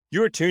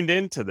You are tuned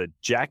in to the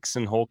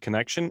Jackson Hole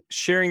Connection,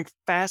 sharing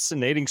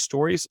fascinating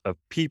stories of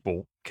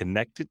people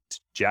connected to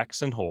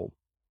Jackson Hole.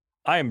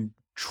 I am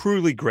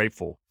truly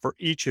grateful for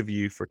each of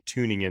you for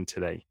tuning in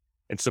today.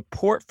 And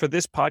support for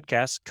this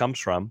podcast comes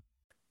from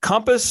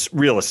Compass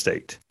Real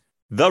Estate,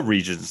 the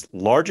region's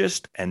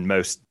largest and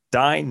most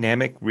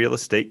dynamic real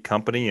estate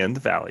company in the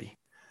Valley.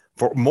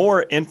 For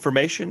more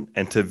information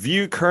and to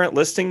view current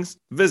listings,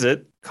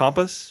 visit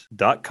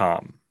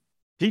compass.com.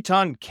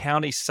 Teton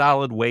County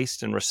Solid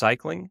Waste and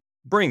Recycling,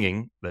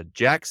 bringing the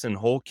Jackson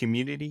Hole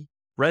community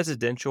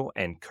residential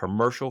and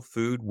commercial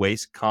food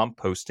waste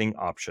composting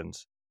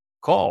options.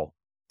 Call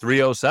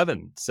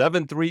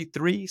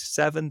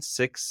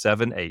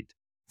 307-733-7678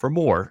 for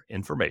more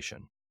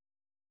information.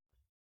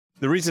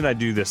 The reason I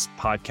do this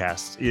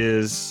podcast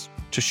is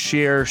to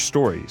share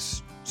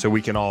stories so we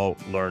can all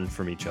learn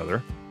from each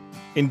other.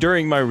 And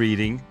during my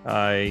reading,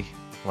 I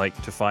like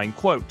to find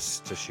quotes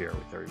to share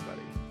with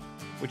everybody,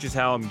 which is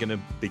how I'm going to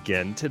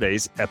begin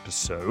today's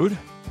episode.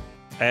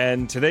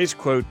 And today's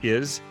quote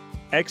is,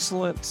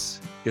 "Excellence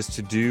is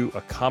to do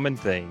a common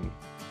thing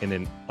in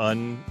an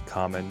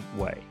uncommon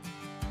way."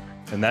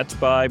 And that's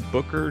by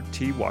Booker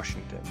T.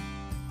 Washington.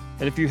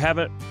 And if you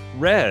haven't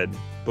read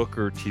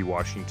Booker T.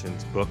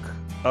 Washington's book,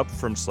 Up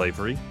From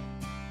Slavery,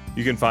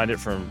 you can find it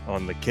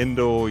on the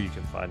Kindle, you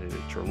can find it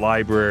at your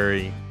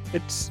library.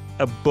 It's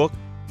a book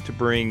to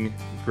bring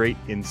great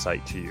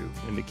insight to you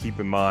and to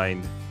keep in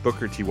mind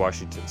Booker T.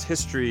 Washington's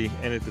history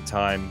and at the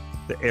time,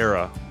 the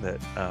era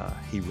that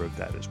he wrote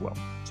that as well.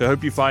 So I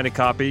hope you find a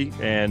copy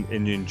and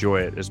you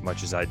enjoy it as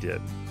much as I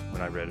did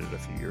when I read it a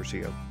few years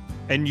ago.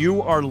 And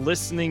you are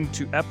listening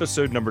to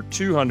episode number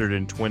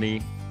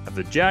 220 of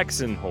the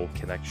Jackson Hole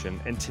Connection.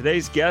 And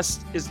today's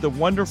guest is the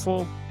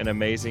wonderful and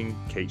amazing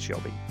Kate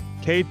Schelbe.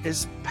 Kate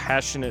is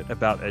passionate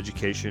about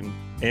education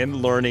and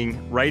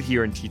learning right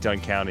here in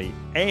Teton County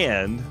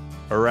and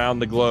around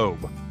the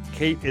globe.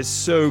 Kate is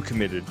so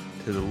committed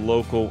to the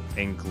local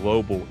and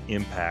global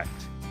impact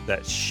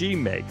that she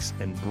makes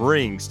and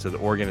brings to the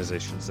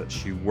organizations that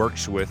she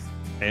works with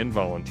and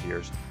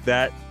volunteers,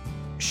 that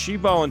she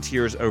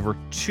volunteers over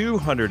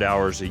 200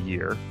 hours a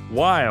year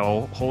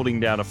while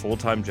holding down a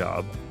full-time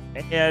job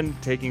and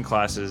taking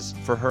classes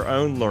for her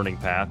own learning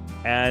path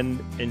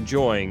and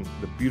enjoying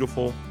the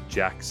beautiful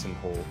Jackson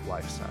Hole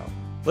lifestyle.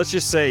 Let's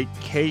just say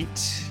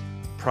Kate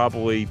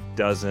probably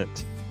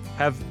doesn't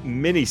have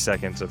many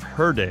seconds of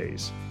her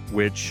days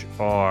which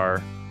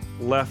are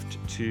left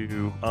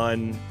to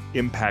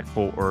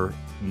unimpactful or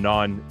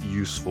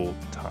non-useful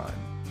time.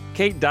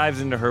 Kate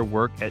dives into her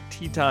work at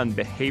Teton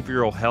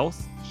Behavioral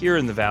Health here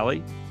in the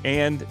Valley,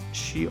 and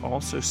she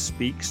also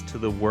speaks to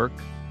the work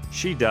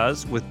she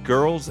does with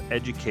Girls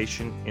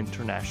Education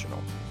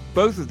International.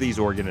 Both of these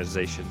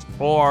organizations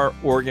are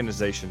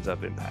organizations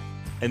of impact,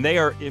 and they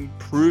are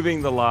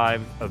improving the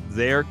lives of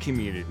their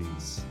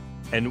communities.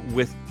 And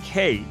with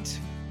Kate,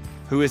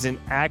 who is an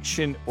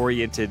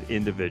action-oriented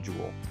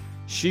individual,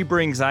 she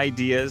brings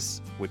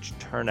ideas which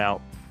turn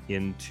out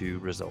into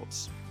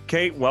results.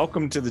 Kate,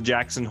 welcome to the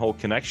Jackson Hole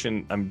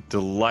Connection. I'm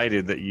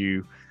delighted that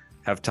you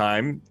have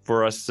time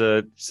for us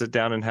to sit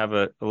down and have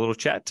a little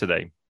chat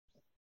today.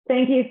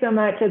 Thank you so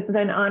much. It's been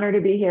an honor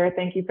to be here.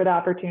 Thank you for the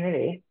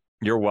opportunity.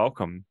 You're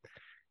welcome.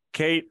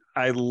 Kate,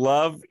 I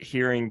love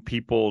hearing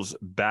people's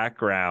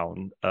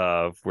background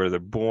of where they're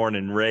born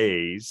and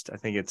raised. I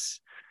think it's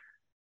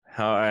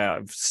how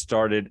I've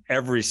started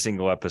every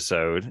single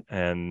episode.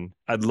 And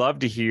I'd love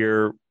to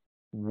hear,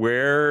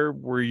 where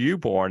were you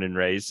born and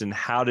raised and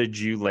how did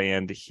you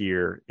land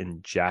here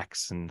in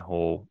Jackson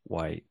Hole,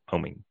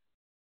 Wyoming?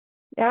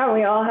 Yeah,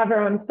 we all have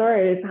our own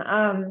stories.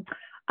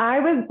 I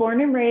was born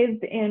and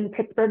raised in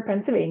Pittsburgh,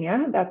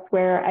 Pennsylvania. That's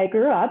where I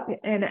grew up.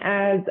 And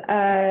as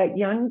a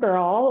young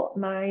girl,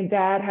 my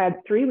dad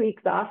had 3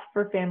 weeks off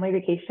for family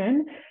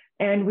vacation.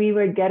 And we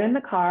would get in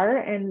the car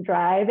and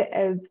drive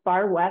as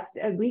far west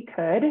as we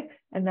could.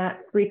 And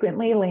that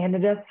frequently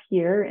landed us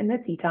here in the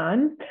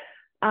Tetons.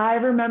 I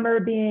remember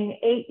being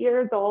 8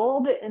 years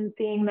old and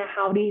seeing the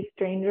Howdy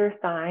Stranger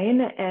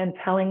sign and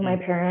telling my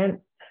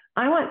parents,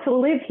 I want to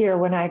live here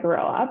when I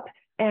grow up.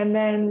 And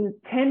then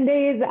 10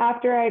 days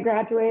after I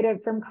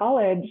graduated from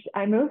college,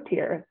 I moved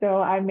here.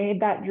 So I made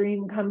that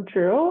dream come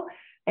true.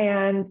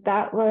 And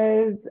that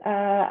was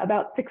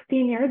about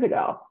 16 years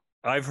ago.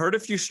 I've heard a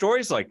few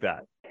stories like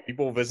that.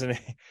 People visiting.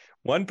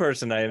 One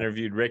person I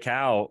interviewed, Rick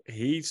Howe,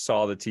 he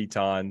saw the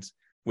Tetons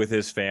with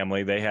his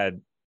family. They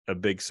had a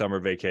big summer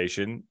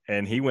vacation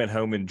and he went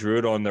home and drew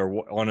it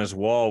on his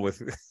wall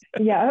with.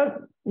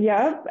 Yep.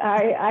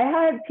 I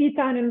had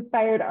Teton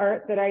inspired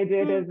art that I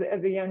did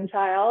as a young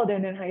child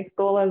and in high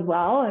school as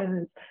well.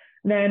 And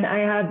then I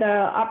had the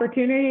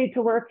opportunity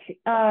to work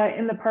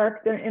in the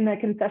park in the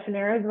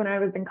concessionaires when I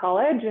was in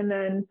college, and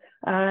then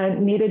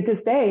needed to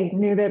stay,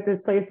 knew that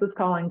this place was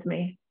calling to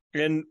me.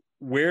 And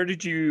where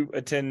did you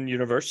attend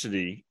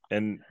university,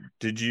 and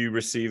did you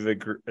receive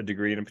a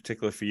degree in a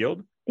particular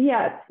field?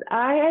 Yes,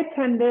 I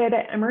attended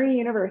Emory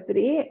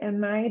University, and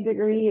my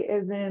degree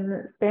is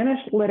in Spanish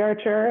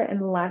literature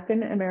and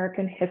Latin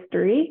American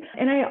history.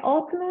 And I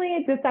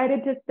ultimately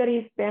decided to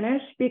study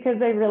Spanish because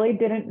I really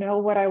didn't know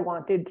what I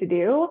wanted to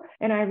do.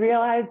 And I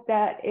realized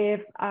that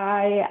if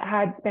I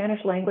had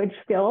Spanish language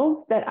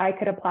skills, that I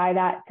could apply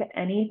that to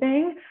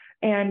anything.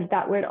 And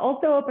that would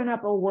also open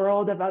up a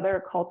world of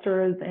other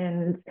cultures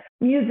and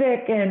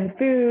music and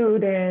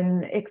food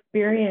and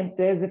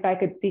experiences if I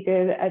could speak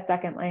a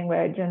second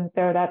language. And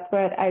so that's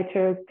what I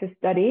chose to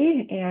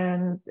study.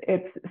 And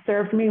it's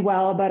served me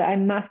well, but I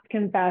must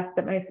confess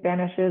that my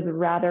Spanish is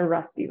rather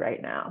rusty right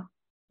now.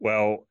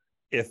 Well,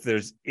 if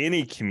there's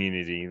any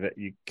community that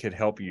you could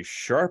help you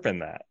sharpen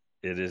that,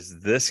 it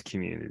is this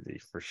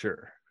community for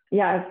sure.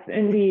 Yes,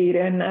 indeed.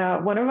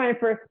 And one of my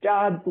first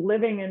jobs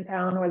living in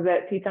town was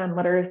at Teton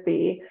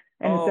Literacy.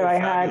 And so I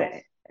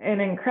had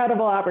an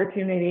incredible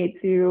opportunity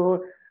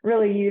to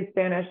really use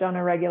Spanish on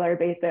a regular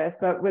basis,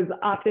 but was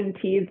often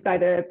teased by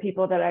the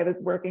people that I was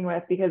working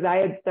with because I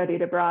had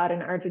studied abroad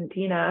in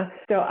Argentina.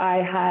 So I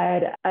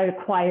had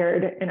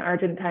acquired an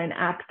Argentine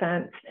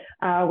accent,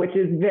 which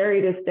is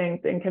very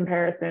distinct in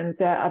comparison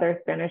to other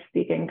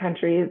Spanish-speaking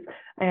countries.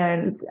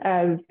 And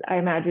as I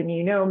imagine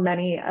you know,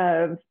 many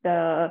of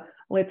the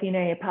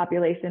Latina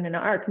population in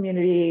our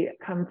community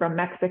come from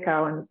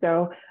Mexico. And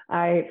so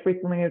I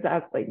frequently was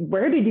asked, like,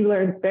 where did you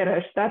learn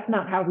Spanish? That's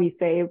not how we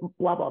say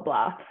blah, blah,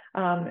 blah.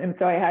 And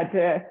so I had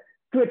to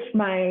switch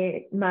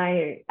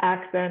my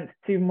accent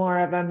to more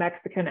of a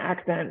Mexican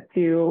accent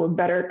to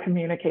better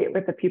communicate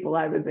with the people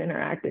I was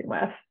interacting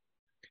with.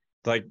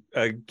 Like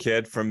a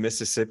kid from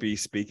Mississippi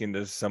speaking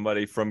to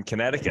somebody from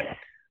Connecticut.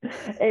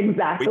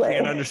 Exactly. We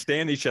can't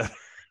understand each other.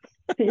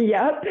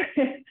 Yep.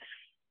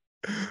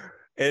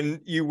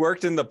 And you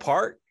worked in the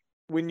park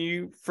when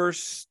you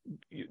first,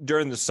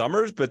 during the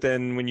summers, but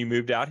then when you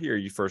moved out here,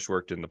 you first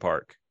worked in the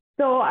park.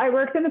 So I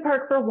worked in the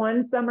park for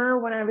one summer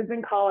when I was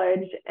in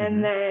college,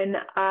 and then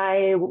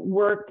I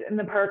worked in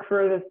the park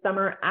for the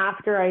summer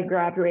after I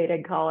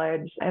graduated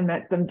college and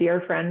met some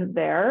dear friends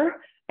there.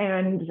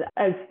 And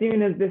as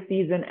soon as the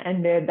season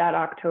ended that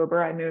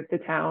October, I moved to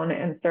town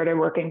and started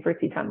working for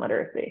Teton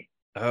Literacy.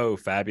 Oh,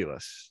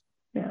 fabulous.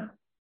 Yeah.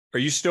 Are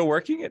you still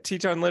working at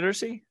Teton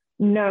Literacy?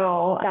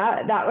 No,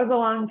 that was a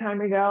long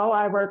time ago.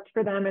 I worked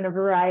for them in a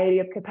variety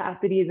of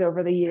capacities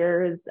over the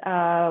years.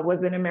 Was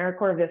in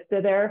AmeriCorps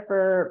Vista there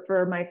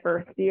for my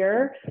first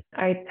year.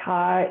 I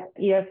taught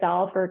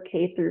ESL for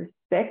K through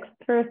 6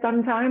 for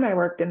some time. I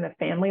worked in the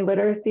family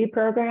literacy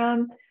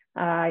program.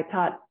 I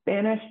taught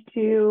Spanish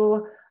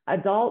to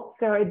adults.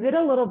 So I did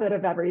a little bit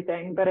of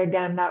everything. But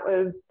again, that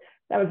was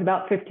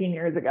about 15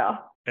 years ago.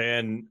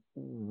 And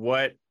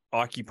what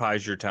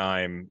occupies your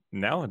time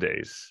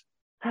nowadays?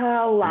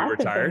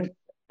 Lots of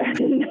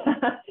things.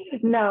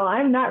 No,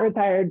 I'm not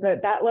retired,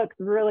 but that looks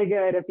really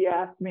good if you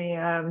ask me.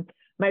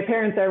 My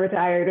parents are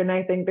retired and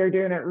I think they're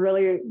doing it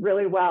really,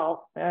 really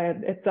well.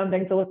 It's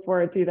something to look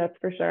forward to, that's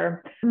for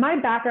sure. My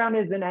background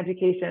is in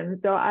education.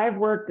 So I've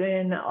worked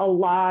in a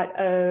lot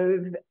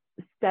of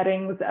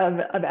settings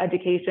of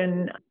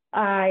education.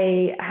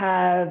 I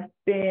have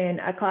been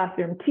a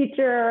classroom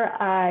teacher.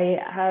 I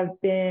have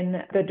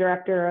been the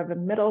director of a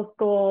middle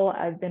school.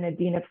 I've been a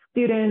dean of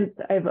students.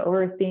 I've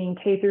overseen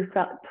K through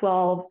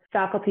 12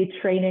 faculty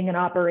training and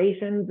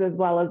operations, as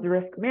well as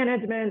risk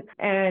management.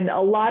 And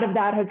a lot of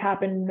that has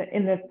happened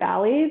in this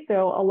valley.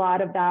 So a lot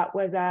of that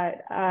was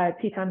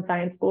at Teton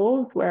Science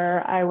Schools,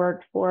 where I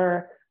worked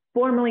for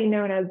formerly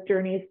known as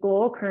Journey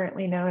School,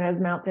 currently known as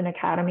Mountain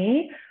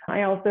Academy.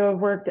 I also have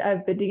worked as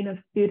the Dean of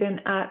Student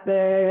at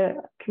the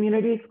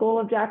Community School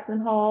of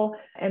Jackson Hole,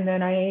 and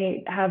then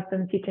I have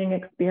some teaching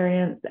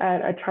experience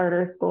at a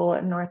charter school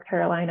in North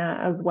Carolina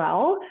as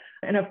well,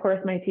 and of course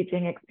my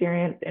teaching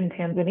experience in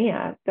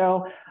Tanzania.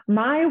 So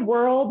my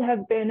world has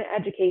been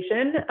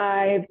education.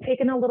 I've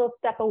taken a little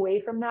step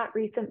away from that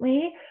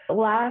recently.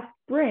 Last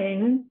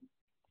spring,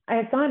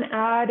 I saw an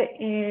ad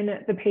in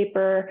the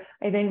paper.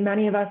 I think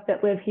many of us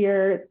that live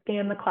here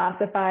scan the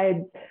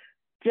classifieds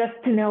just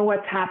to know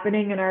what's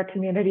happening in our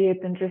community.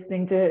 It's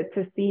interesting to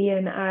see.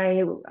 And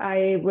I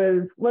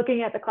was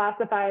looking at the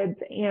classifieds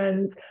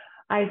and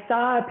I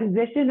saw a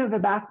position of a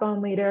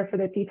backbone leader for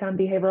the Teton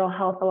Behavioral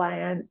Health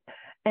Alliance.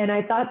 And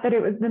I thought that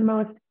it was the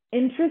most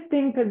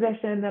interesting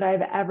position that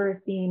I've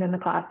ever seen in the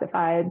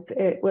classifieds.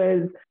 It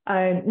was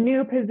a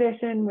new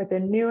position with a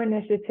new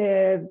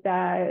initiative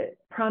that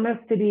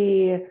promised to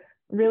be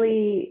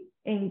really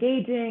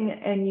engaging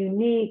and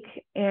unique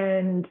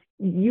and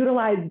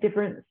utilize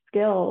different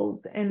skills.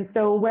 And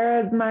so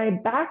whereas my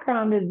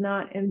background is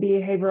not in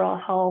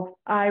behavioral health,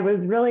 I was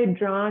really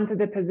drawn to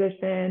the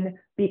position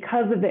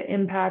because of the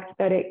impact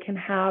that it can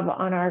have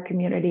on our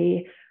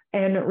community,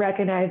 and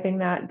recognizing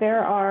that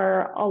there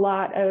are a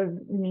lot of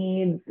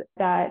needs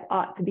that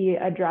ought to be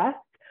addressed,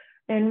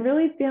 and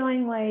really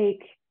feeling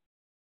like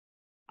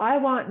I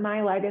want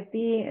my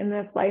legacy in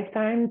this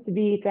lifetime to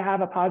be to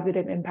have a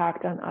positive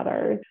impact on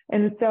others.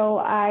 And so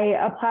I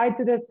applied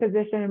to this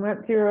position,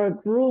 went through a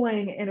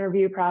grueling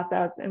interview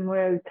process, and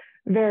was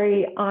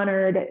very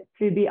honored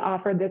to be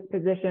offered this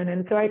position.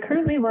 And so I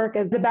currently work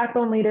as the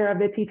backbone leader of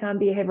the Teton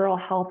Behavioral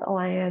Health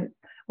Alliance,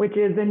 which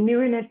is a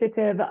new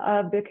initiative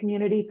of the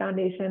Community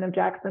Foundation of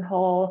Jackson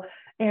Hole.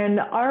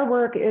 And our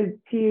work is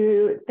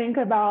to think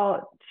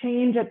about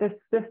change at the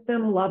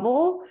system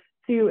level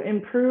to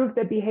improve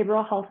the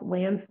behavioral health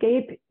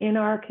landscape in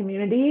our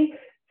community,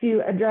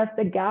 to address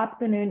the gaps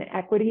and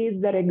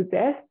inequities that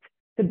exist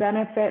to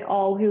benefit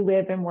all who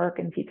live and work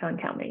in Teton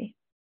County.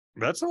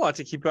 That's a lot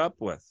to keep up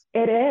with.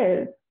 It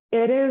is.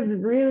 It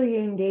is really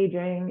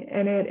engaging,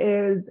 and it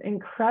is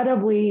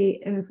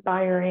incredibly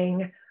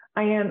inspiring.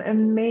 I am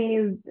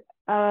amazed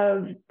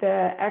of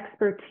the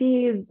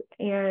expertise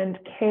and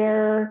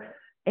care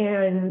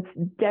and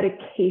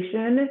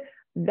dedication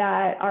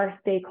that our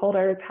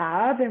stakeholders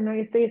have. And when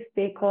I say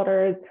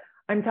stakeholders,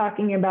 I'm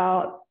talking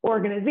about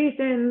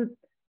organizations,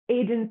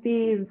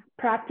 agencies,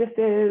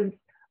 practices,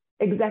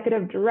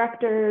 executive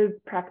directors,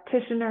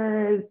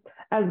 practitioners,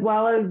 as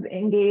well as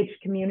engaged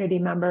community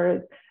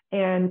members.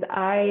 And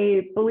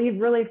I believe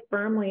really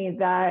firmly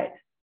that,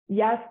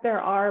 yes, there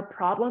are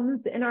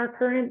problems in our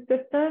current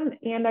system,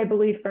 and I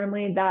believe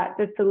firmly that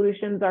the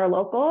solutions are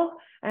local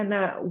and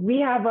that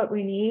we have what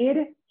we need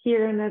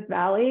here in this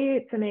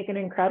valley to make an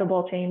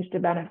incredible change to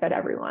benefit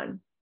everyone.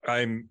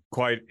 I'm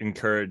quite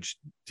encouraged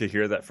to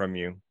hear that from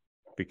you,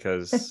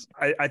 because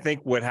I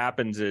think what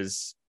happens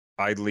is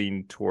I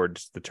lean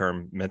towards the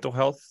term mental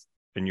health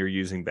and you're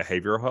using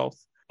behavioral health.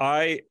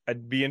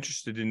 I'd be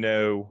interested to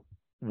know,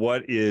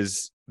 what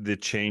is the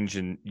change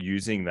in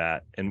using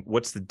that and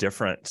what's the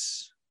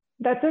difference?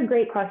 That's a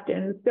great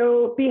question.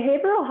 So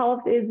behavioral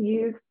health is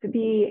used to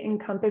be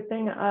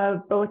encompassing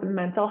of both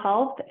mental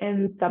health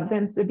and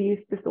substance abuse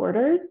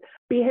disorders.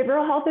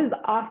 Behavioral health is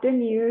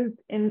often used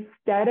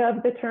instead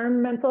of the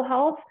term mental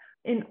health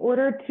in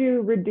order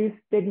to reduce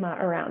stigma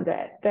around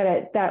it.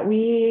 That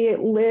we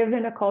live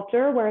in a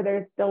culture where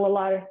there's still a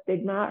lot of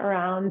stigma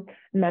around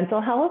mental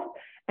health,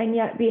 and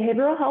yet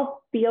behavioral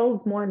health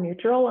feels more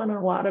neutral in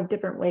a lot of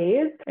different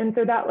ways. And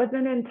so that was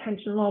an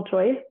intentional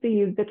choice to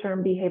use the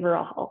term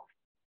behavioral health.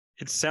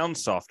 It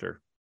sounds softer.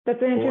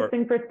 That's an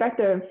interesting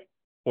perspective.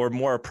 Or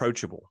more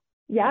approachable.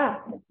 Yeah.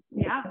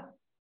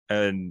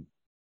 And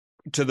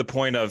to the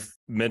point of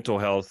mental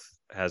health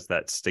has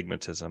that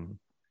stigmatism.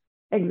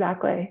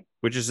 Exactly.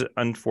 Which is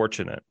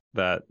unfortunate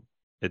that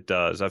it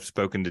does. I've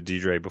spoken to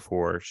Deidre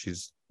before.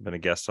 She's been a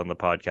guest on the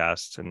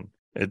podcast, and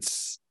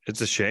it's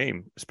a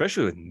shame,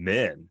 especially with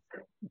men.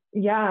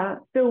 Yeah.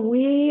 So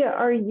we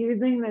are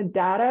using the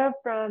data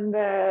from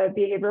the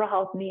behavioral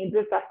health needs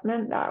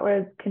assessment that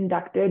was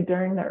conducted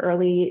during the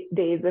early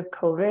days of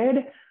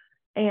COVID.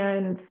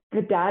 And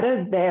the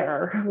data is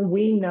there.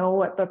 We know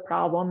what the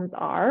problems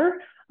are.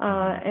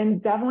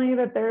 And definitely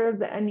that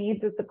there's a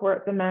need to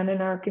support the men in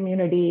our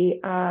community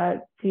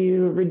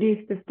to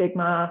reduce the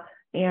stigma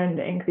and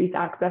increase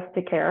access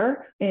to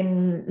care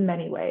in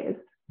many ways.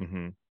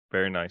 Mm-hmm.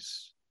 Very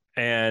nice.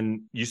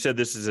 And you said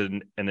this is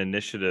an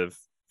initiative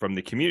from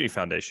the Community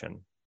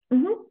Foundation.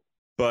 Mm-hmm.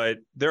 But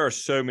there are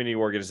so many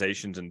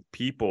organizations and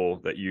people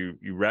that you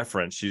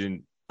referenced. You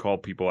didn't call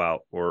people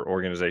out or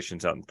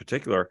organizations out in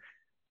particular.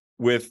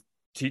 With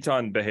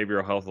Teton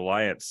Behavioral Health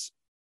Alliance,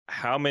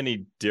 how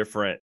many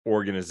different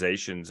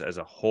organizations as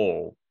a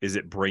whole is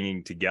it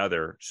bringing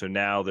together? So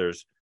now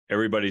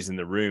everybody's in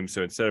the room.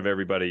 So instead of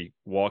everybody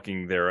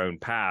walking their own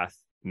path,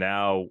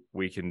 now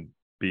we can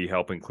be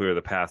helping clear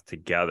the path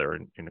together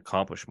and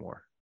accomplish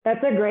more.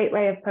 That's a great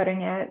way of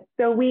putting it.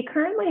 So we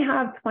currently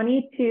have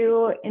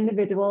 22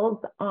 individuals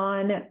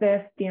on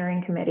the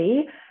steering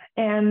committee,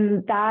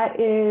 and that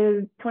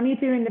is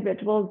 22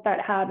 individuals that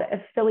have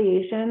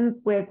affiliations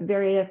with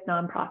various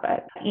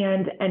nonprofits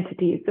and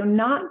entities. So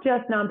not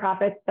just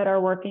nonprofits that are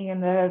working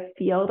in the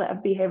field of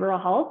behavioral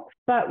health,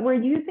 but we're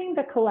using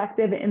the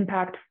collective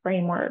impact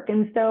framework.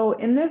 And so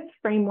in this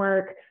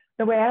framework,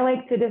 the way I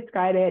like to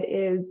describe it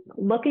is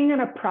looking at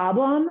a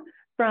problem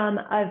from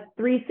a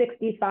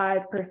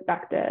 365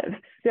 perspective.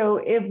 So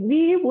if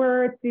we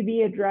were to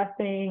be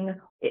addressing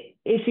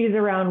issues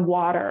around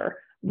water,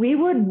 we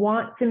would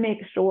want to make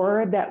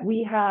sure that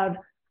we have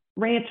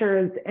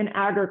ranchers in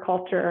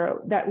agriculture,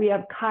 that we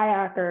have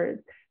kayakers,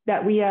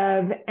 that we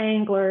have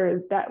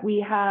anglers, that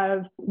we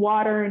have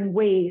water and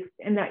waste,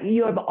 and that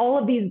you have all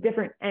of these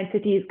different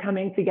entities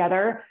coming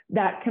together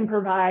that can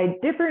provide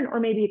different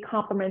or maybe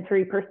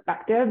complementary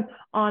perspectives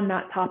on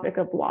that topic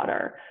of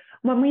water.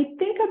 When we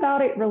think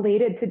about it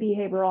related to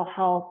behavioral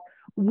health,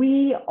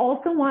 we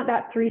also want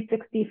that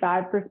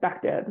 365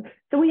 perspective.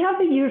 So we have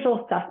the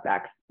usual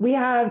suspects. We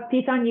have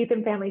Teton Youth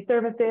and Family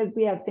Services,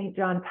 we have St.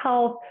 John's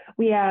Health,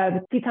 we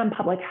have Teton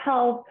Public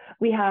Health,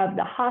 we have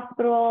the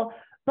hospital,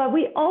 but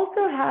we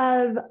also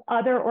have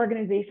other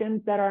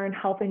organizations that are in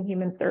health and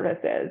human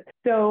services.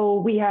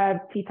 So we have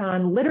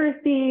Teton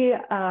Literacy,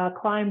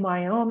 Climb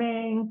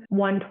Wyoming,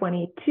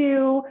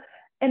 122,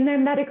 And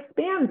then that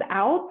expands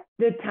out.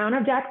 The town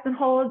of Jackson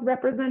Hole is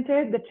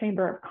represented. The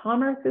Chamber of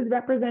Commerce is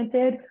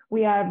represented.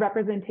 We have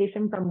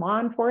representation from law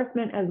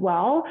enforcement as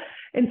well.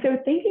 And so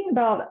thinking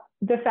about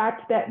the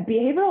fact that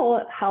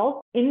behavioral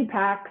health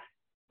impacts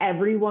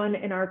everyone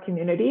in our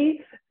community.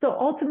 So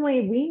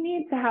ultimately, we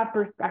need to have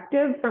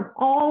perspective from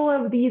all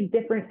of these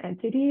different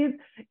entities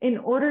in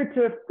order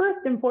to,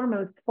 first and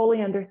foremost,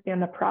 fully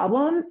understand the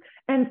problems,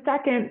 and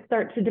second,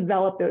 start to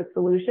develop those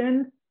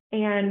solutions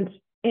and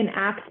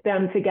enact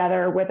them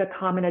together with a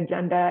common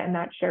agenda and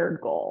that shared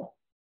goal.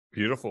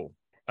 Beautiful.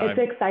 It's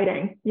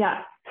exciting.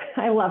 Yes,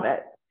 I love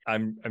it.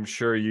 I'm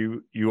sure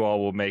you all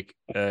will make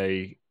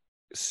a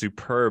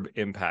superb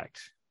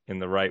impact in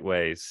the right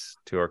ways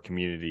to our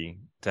community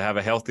to have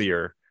a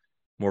healthier,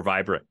 more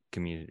vibrant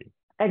community.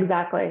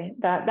 Exactly.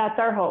 That's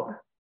our hope.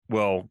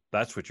 Well,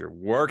 that's what you're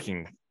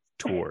working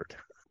toward.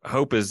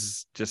 Hope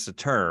is just a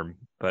term,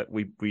 but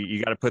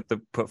you got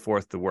to put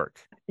forth the work.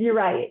 You're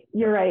right.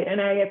 And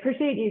I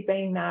appreciate you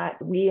saying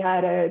that. We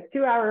had a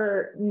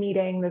 2-hour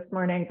meeting this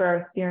morning for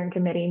our steering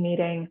committee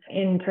meeting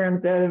in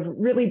terms of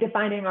really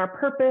defining our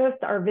purpose,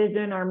 our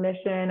vision, our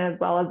mission, as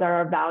well as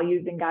our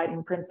values and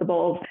guiding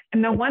principles.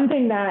 And the one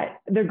thing that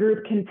the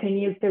group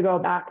continues to go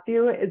back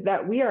to is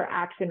that we are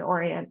action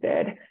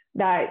oriented,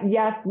 that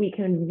yes, we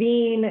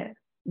convene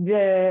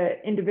the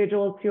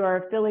individuals who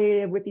are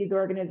affiliated with these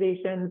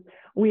organizations.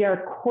 We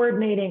are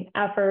coordinating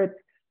efforts.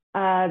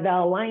 The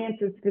Alliance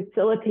is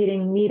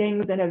facilitating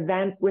meetings and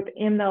events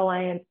within the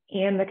Alliance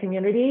and the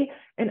community.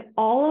 And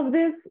all of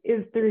this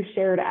is through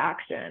shared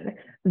action,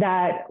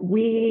 that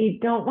we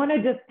don't want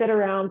to just sit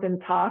around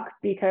and talk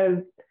because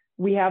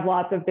we have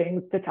lots of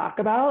things to talk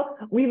about.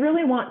 We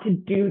really want to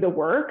do the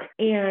work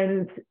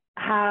and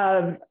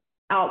have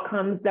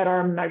outcomes that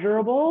are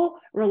measurable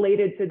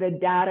related to the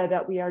data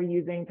that we are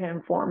using to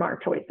inform our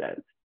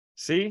choices.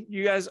 See,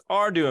 you guys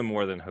are doing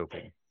more than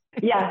hoping.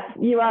 Yes,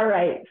 you are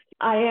right.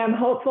 I am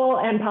hopeful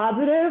and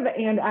positive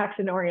and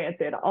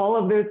action-oriented. All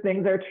of those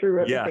things are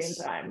true at the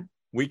same time.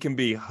 We can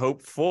be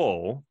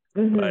hopeful,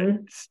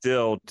 but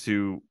still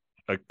to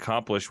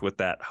accomplish what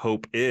that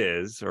hope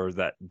is or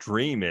that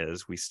dream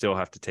is, we still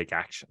have to take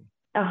action.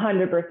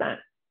 100%.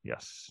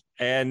 Yes.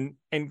 And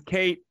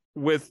Kate,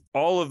 with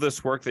all of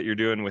this work that you're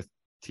doing with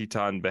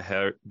Teton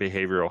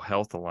Behavioral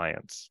Health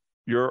Alliance,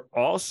 you're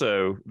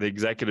also the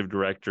executive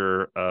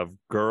director of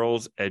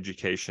Girls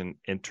Education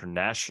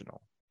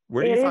International.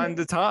 Where do you find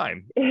the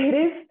time? It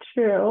is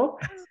true.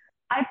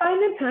 I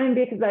find the time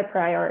because I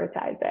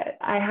prioritize it.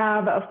 I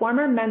have a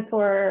former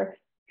mentor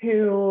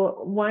who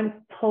once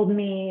told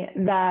me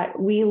that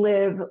we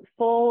live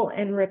full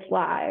and rich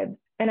lives.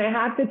 And I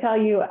have to tell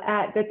you,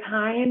 at the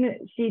time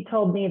she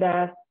told me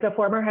this, the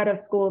former head of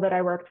school that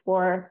I worked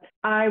for,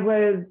 I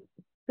was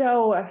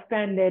so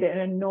offended and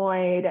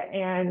annoyed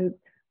and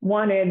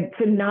wanted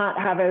to not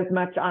have as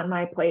much on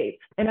my plate.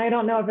 And I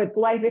don't know if it's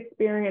life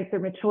experience or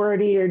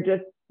maturity or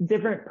just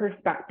different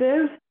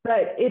perspectives,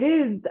 but it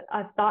is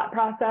a thought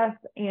process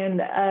and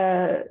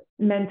a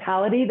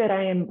mentality that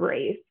I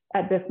embrace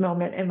at this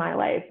moment in my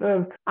life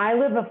of I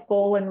live a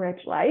full and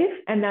rich life,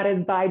 and that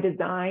is by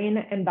design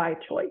and by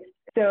choice.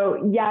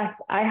 So yes,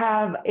 I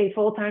have a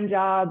full-time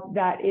job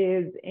that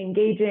is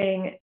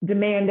engaging,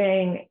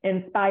 demanding,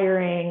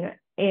 inspiring,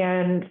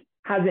 and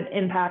has an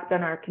impact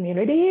on our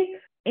community.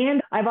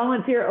 And I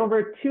volunteer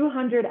over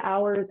 200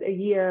 hours a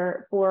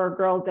year for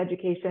Girls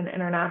Education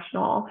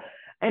International.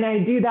 And I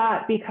do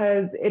that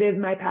because it is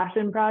my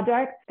passion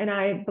project. And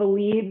I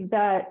believe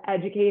that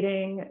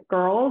educating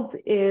girls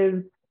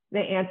is the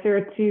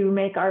answer to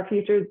make our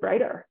futures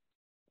brighter.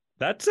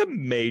 That's a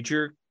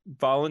major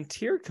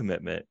volunteer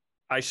commitment.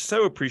 I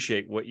so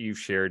appreciate what you've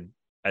shared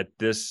at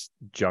this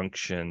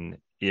junction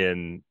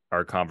in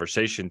our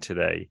conversation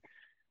today.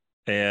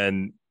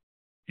 And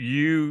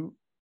you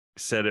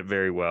said it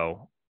very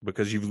well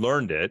because you've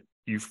learned it.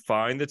 You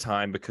find the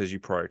time because you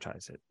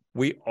prioritize it.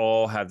 We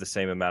all have the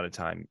same amount of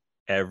time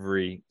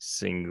every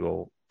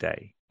single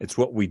day. It's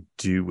what we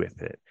do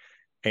with it.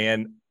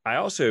 And I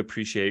also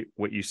appreciate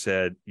what you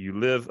said. You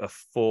live a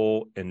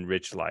full and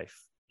rich life.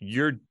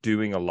 You're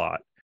doing a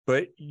lot,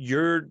 but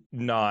you're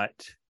not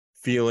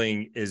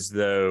feeling as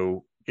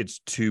though it's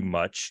too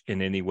much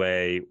in any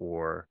way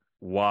or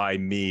why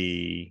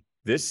me.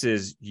 This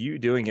is you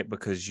doing it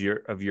because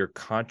of your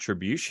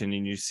contribution,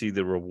 and you see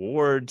the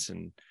rewards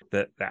and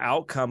the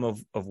outcome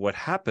of what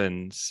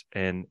happens.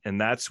 And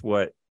that's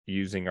what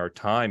using our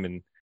time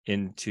and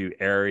into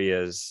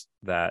areas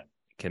that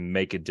can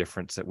make a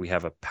difference, that we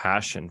have a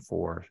passion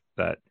for,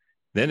 that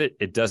then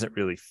it doesn't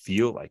really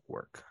feel like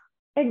work.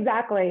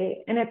 Exactly.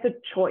 And it's a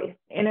choice.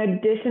 In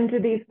addition to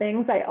these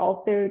things, I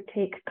also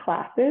take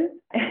classes.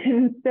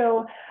 And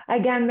so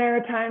again, there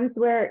are times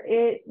where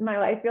my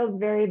life feels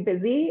very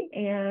busy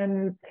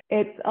and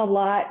it's a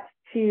lot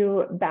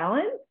to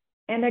balance.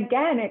 And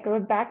again, it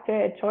goes back to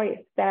a choice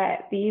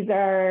that these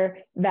are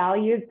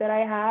values that I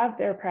have,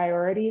 they're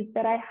priorities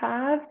that I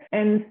have.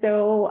 And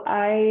so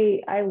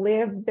I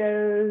live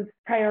those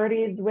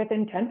priorities with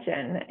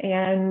intention.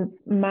 And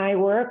my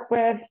work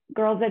with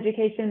Girls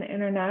Education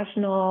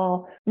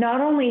International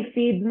not only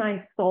feeds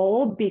my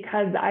soul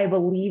because I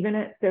believe in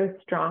it so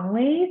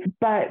strongly,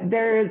 but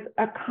there's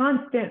a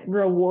constant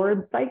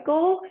reward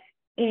cycle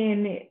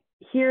in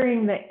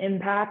hearing the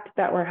impact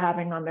that we're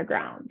having on the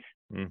ground.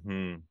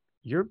 Mm-hmm.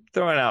 You're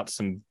throwing out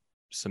some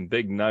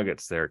big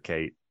nuggets there,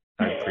 Kate.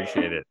 I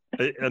appreciate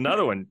it.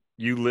 Another one,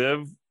 you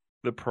live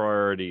the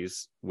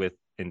priorities with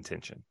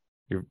intention.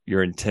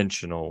 You're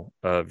intentional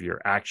of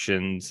your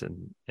actions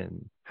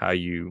and how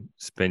you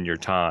spend your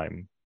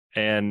time.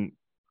 And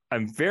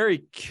I'm very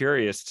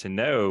curious to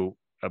know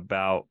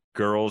about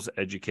Girls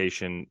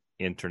Education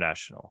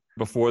International.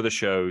 Before the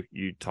show,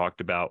 you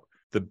talked about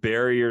the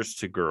barriers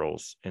to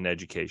girls in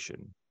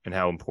education and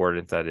how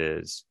important that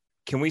is.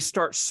 Can we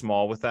start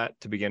small with that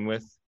to begin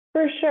with?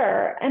 For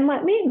sure. And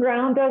let me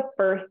ground us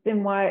first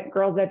in what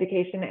Girls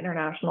Education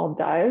International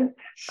does.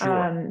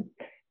 Sure.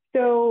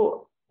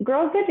 So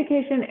Girls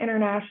Education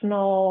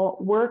International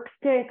works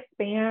to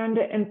expand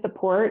and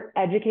support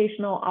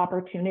educational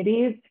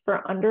opportunities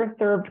for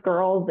underserved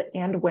girls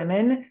and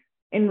women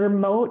in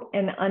remote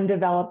and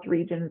undeveloped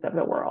regions of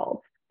the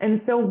world.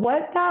 And so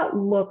what that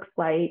looks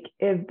like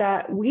is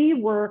that we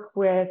work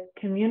with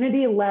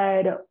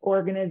community-led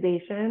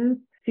organizations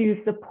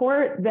to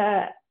support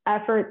the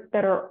efforts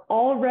that are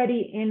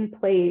already in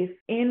place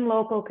in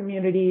local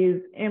communities,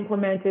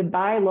 implemented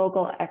by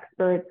local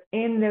experts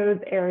in those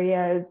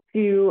areas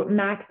to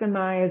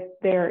maximize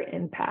their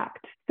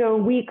impact. So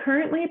we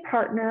currently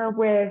partner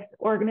with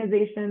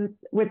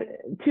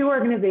two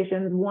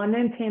organizations, one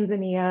in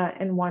Tanzania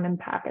and one in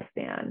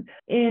Pakistan.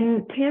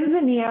 In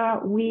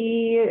Tanzania,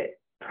 we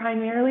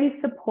primarily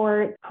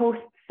support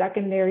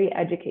post-secondary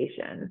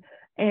education.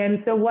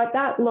 And so what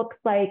that looks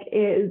like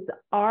is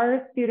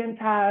our students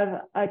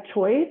have a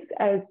choice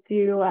as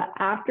to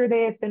after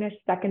they have finished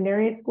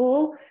secondary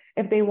school,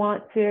 if they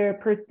want to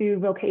pursue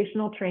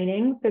vocational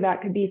training. So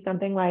that could be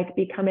something like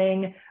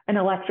becoming an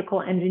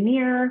electrical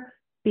engineer,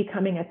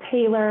 becoming a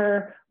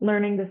tailor,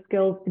 learning the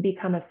skills to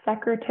become a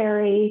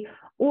secretary,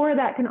 or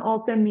that can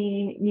also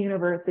mean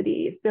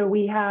university. So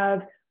we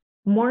have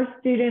more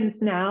students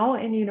now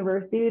in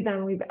university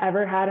than we've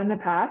ever had in the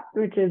past,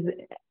 which is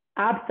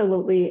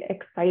absolutely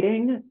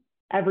exciting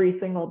every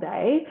single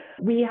day.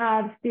 We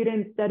have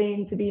students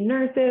studying to be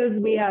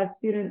nurses. We have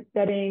students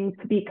studying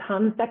to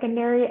become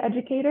secondary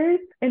educators.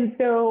 And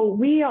so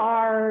we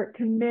are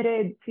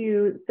committed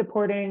to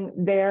supporting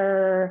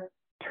their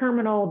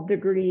terminal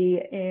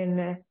degree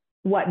in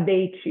what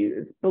they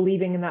choose,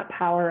 believing in that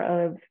power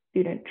of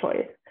student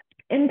choice.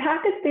 In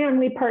Pakistan,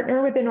 we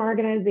partner with an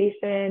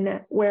organization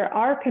where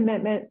our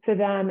commitment to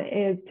them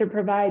is to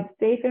provide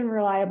safe and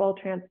reliable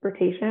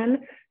transportation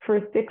for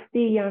 60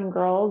 young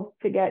girls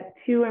to get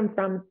to and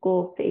from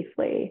school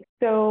safely.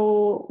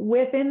 So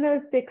within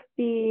those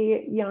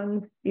 60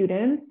 young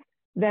students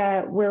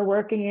that we're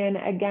working in,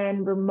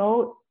 again,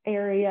 remote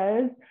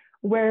areas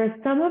where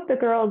some of the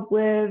girls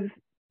live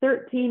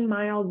 13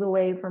 miles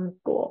away from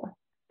school.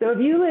 So if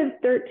you live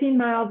 13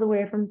 miles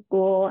away from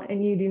school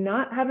and you do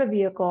not have a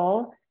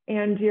vehicle,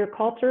 and your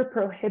culture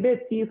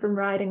prohibits you from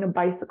riding a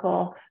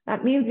bicycle,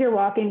 that means you're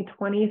walking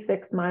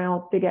 26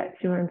 miles to get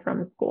to and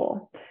from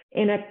school.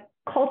 In a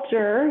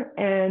culture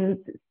and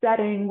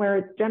setting where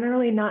it's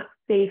generally not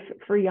safe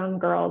for young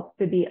girls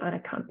to be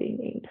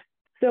unaccompanied.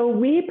 So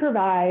we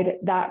provide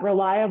that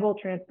reliable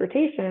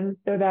transportation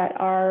so that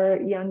our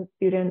young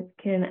students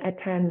can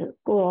attend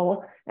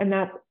school, and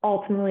that's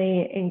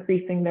ultimately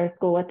increasing their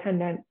school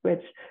attendance,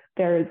 which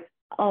there's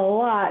a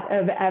lot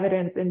of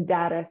evidence and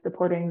data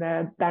supporting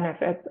the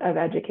benefits of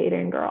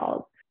educating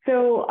girls.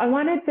 So I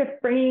wanted to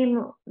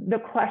frame the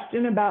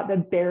question about the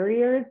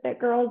barriers that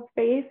girls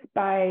face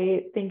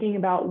by thinking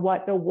about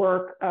what the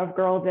work of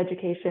Girls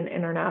Education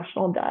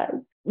International does.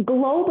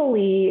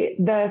 Globally,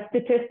 the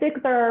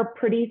statistics are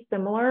pretty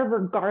similar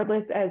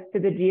regardless as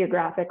to the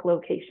geographic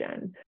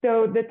location.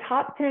 So the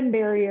top 10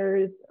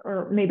 barriers,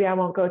 or maybe I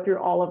won't go through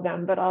all of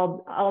them, but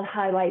I'll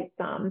highlight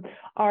some,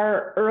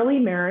 are early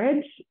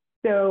marriage.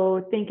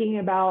 So thinking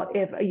about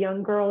if a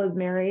young girl is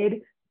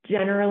married,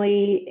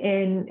 generally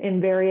in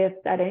various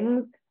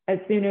settings, as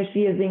soon as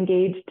she is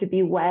engaged to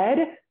be wed,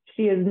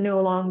 she is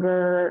no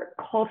longer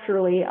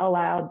culturally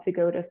allowed to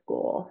go to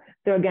school.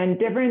 So again,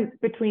 difference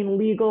between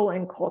legal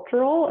and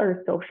cultural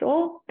or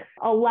social.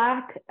 A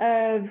lack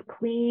of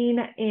clean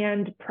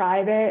and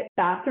private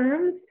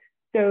bathrooms.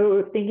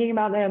 So thinking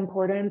about the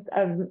importance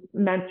of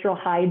menstrual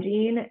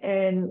hygiene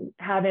and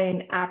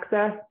having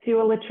access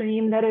to a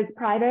latrine that is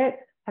private,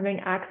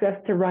 having access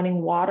to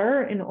running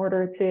water in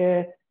order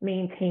to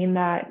maintain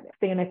that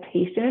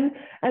sanitation,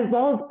 as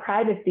well as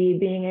privacy,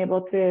 being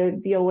able to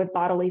deal with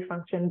bodily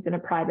functions in a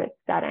private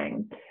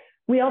setting.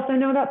 We also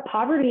know that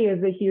poverty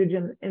is a huge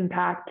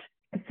impact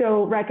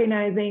So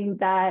recognizing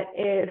that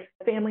if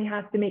family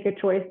has to make a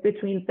choice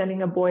between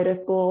sending a boy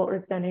to school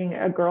or sending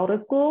a girl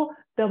to school,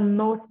 they'll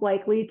most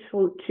likely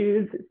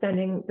choose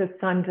sending the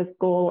son to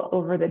school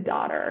over the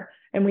daughter.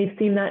 And we've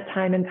seen that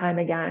time and time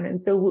again.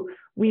 And so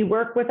we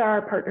work with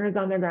our partners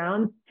on the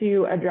ground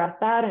to address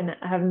that and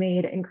have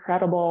made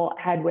incredible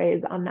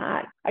headways on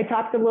that. I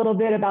talked a little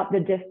bit about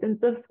the distance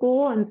of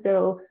school, and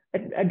so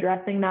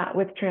addressing that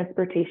with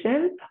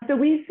transportation. So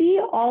we see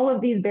all of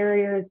these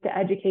barriers to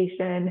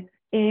education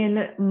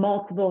in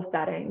multiple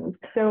settings.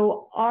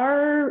 So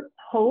our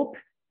hope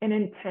and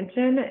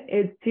intention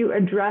is to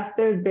address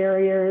those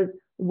barriers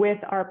with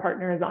our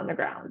partners on the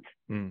ground.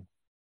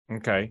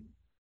 Okay.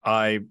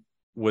 I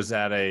was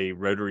at a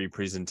Rotary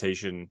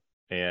presentation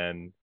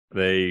and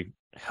they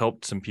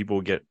helped some people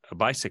get a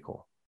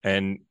bicycle,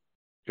 and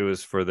it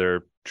was for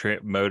their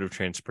mode of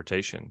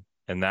transportation,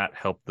 and that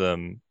helped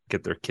them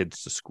get their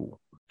kids to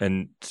school.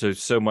 And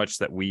so much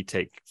that we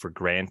take for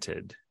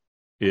granted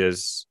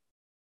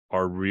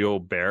are real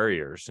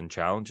barriers and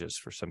challenges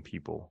for some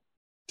people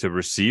to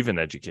receive an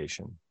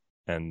education.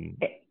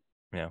 And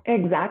yeah,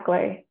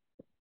 exactly.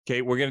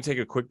 Okay, we're going to take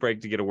a quick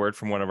break to get a word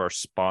from one of our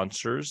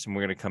sponsors, and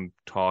we're going to come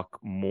talk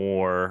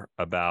more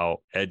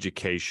about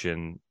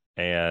education,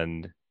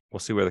 and we'll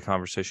see where the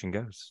conversation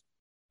goes.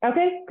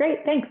 Okay,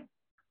 great. Thanks.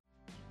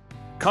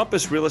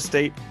 Compass Real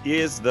Estate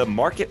is the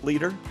market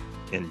leader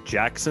in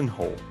Jackson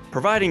Hole,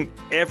 providing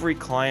every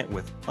client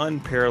with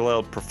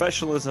unparalleled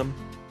professionalism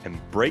and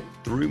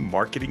breakthrough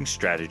marketing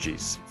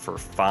strategies for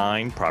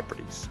fine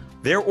properties.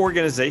 Their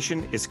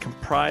organization is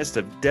comprised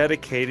of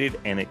dedicated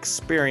and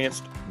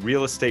experienced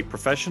real estate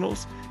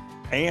professionals,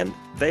 and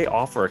they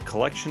offer a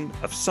collection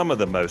of some of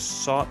the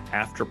most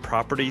sought-after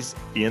properties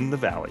in the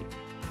Valley.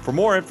 For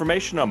more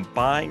information on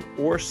buying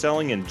or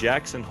selling in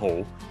Jackson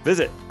Hole,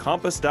 visit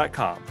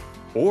compass.com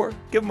or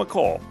give them a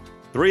call,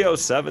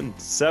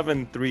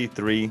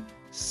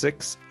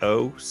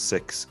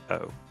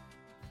 307-733-6060.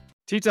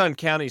 Teton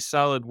County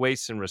Solid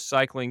Waste and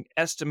Recycling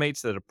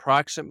estimates that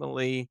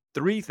approximately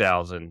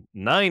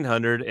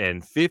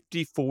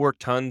 3,954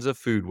 tons of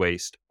food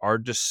waste are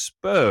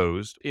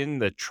disposed in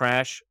the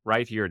trash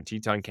right here in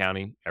Teton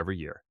County every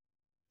year.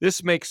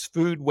 This makes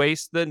food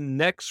waste the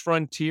next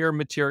frontier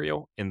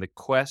material in the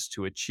quest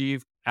to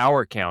achieve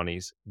our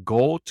county's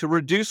goal to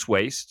reduce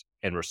waste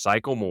and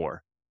recycle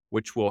more,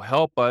 which will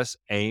help us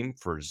aim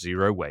for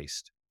zero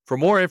waste. For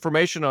more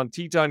information on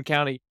Teton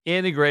County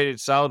Integrated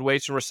Solid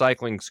Waste and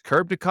Recycling's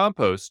Curb to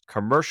Compost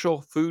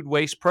commercial food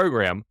waste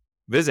program,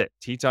 visit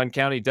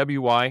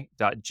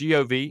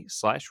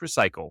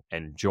tetoncountywy.gov/recycle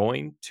and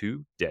join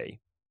today.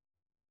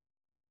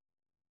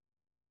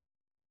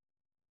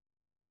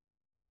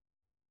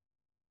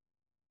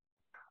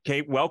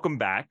 Kate, welcome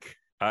back.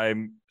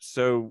 I'm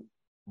so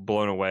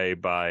blown away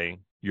by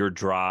your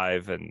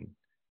drive and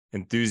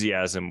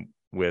enthusiasm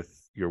with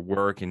your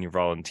work and your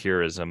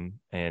volunteerism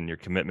and your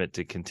commitment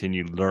to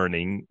continue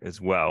learning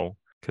as well.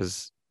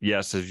 Because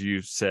yes, as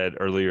you said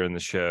earlier in the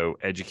show,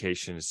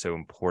 education is so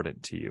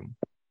important to you.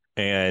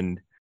 And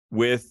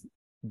with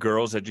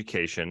Girls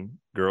Education,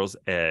 Girls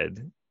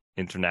Ed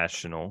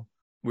International,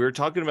 we were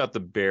talking about the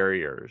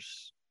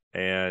barriers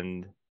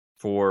and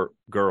for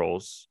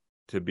girls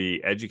to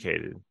be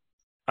educated.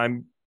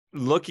 I'm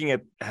looking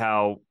at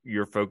how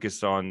you're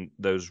focused on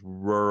those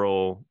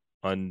rural,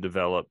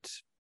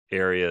 undeveloped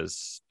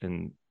areas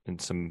in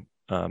some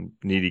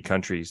needy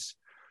countries.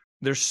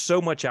 There's so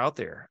much out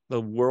there.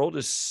 The world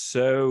is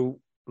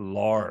so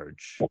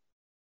large.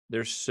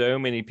 There's so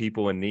many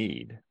people in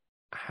need.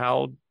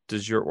 How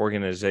does your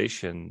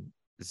organization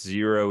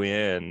zero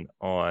in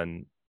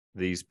on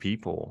these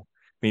people?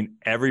 I mean,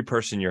 every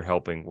person you're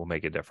helping will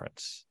make a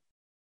difference.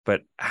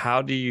 But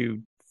how do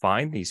you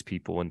find these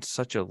people in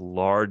such a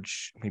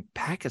large,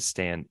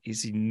 Pakistan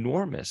is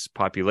enormous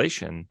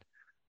population,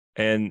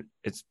 and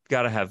it's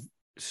got to have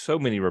so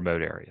many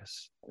remote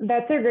areas?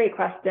 That's a great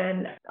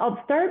question. I'll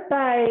start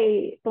by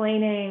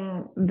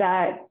explaining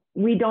that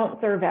we don't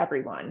serve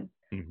everyone.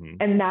 Mm-hmm.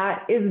 And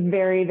that is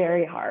very,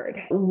 very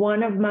hard.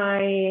 One of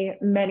my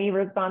many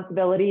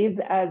responsibilities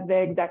as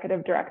the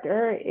executive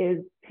director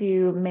is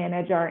to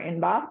manage our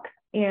inbox.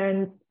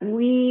 And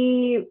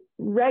we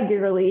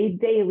regularly,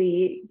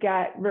 daily,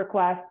 get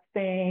requests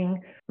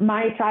saying,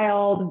 my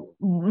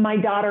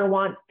daughter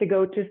wants to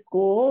go to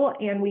school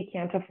and we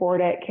can't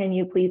afford it. Can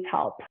you please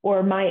help?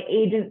 Or my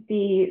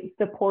agency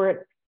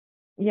supports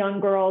young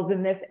girls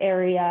in this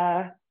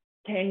area.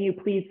 Can you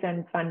please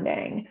send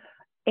funding?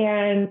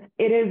 And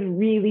it is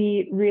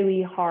really,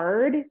 really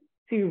hard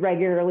to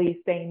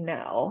regularly say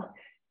no.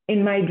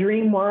 In my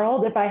dream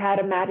world, if I had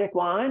a magic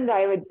wand,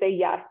 I would say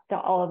yes to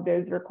all of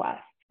those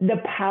requests.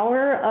 The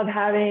power of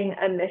having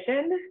a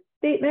mission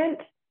statement,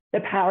 the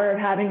power of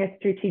having a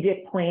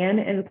strategic plan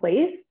in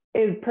place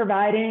is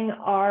providing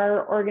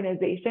our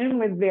organization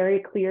with very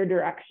clear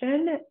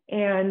direction.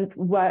 And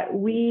what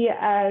we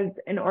as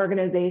an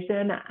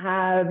organization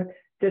have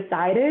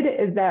decided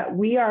is that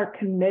we are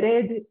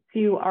committed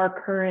to our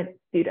current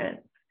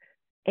students,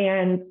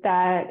 and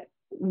that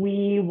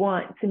we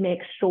want to make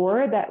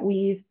sure that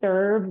we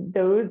serve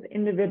those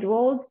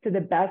individuals to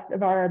the best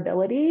of our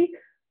ability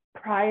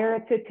prior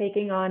to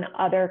taking on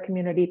other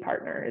community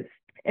partners.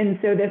 And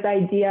so this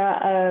idea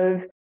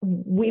of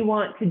we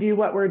want to do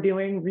what we're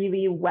doing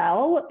really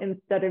well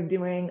instead of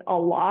doing a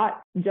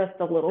lot, just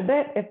a little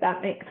bit, if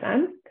that makes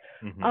sense.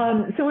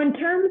 Mm-hmm. So in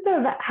terms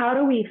of how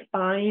do we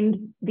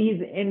find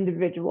these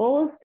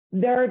individuals,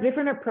 there are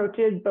different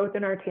approaches both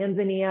in our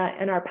Tanzania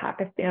and our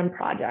Pakistan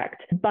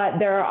project, but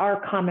there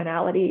are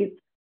commonalities.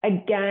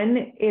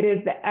 Again, it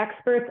is the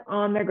experts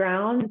on the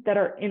ground that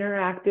are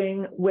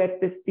interacting with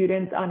the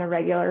students on a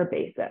regular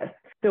basis.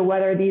 So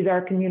whether these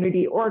are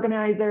community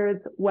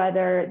organizers,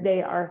 whether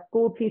they are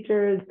school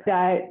teachers,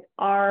 that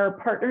our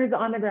partners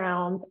on the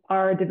ground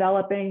are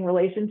developing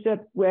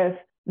relationships with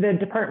the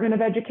Department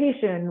of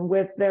Education,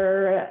 with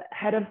their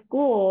head of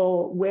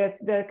school, with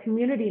the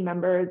community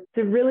members,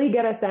 to really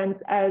get a sense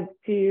as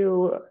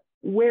to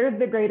where's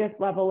the greatest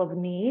level of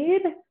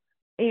need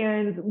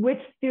and which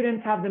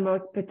students have the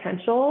most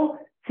potential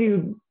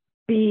to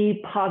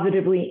be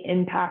positively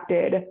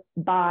impacted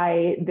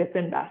by this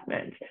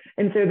investment.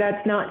 And so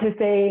that's not to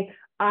say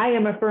I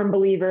am a firm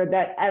believer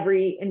that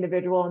every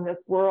individual in this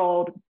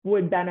world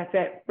would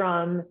benefit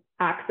from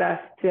access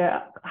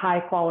to high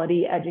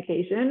quality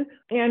education.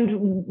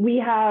 And we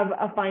have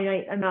a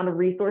finite amount of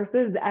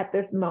resources at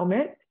this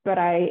moment, but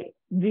I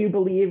do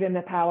believe in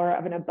the power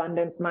of an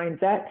abundance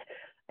mindset.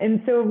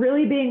 And so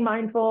really being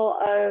mindful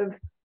of,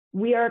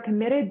 we are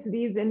committed to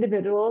these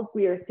individuals,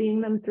 we are seeing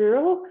them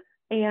through,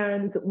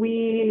 and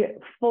we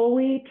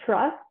fully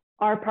trust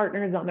our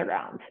partners on the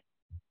ground.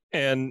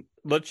 And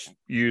let's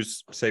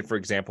use, say, for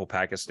example,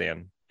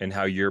 Pakistan and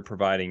how you're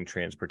providing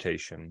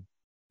transportation.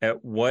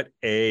 At what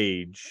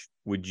age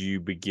would you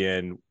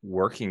begin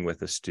working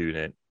with a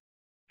student?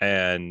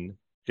 And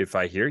if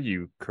I hear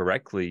you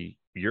correctly,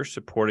 you're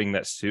supporting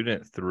that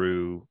student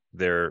through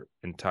their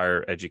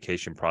entire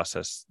education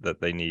process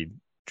that they need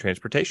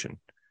transportation.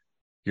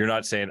 You're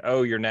not saying,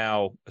 oh, you're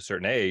now a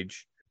certain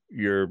age,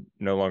 you're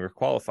no longer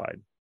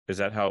qualified. Is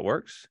that how it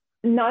works?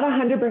 Not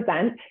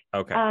 100%.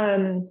 Okay.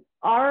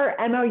 Our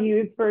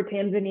MOUs for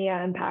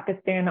Tanzania and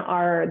Pakistan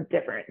are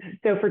different.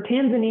 So for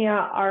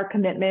Tanzania, our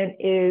commitment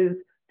is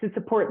to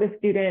support the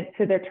student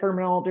to their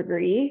terminal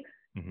degree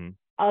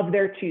of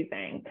their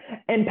choosing.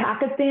 In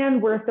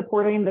Pakistan, we're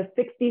supporting the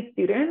 60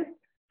 students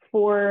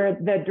for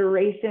the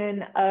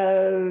duration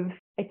of,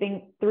 I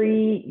think,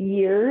 3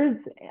 years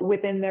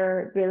within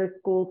their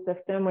school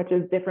system, which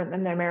is different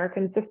than the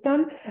American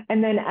system.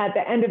 And then at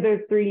the end of those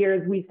 3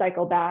 years, we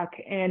cycle back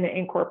and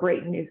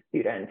incorporate new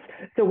students.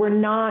 So we're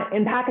not,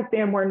 in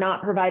Pakistan, we're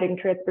not providing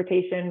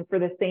transportation for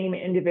the same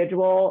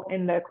individual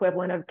in the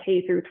equivalent of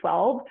K through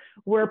 12.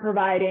 We're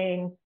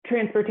providing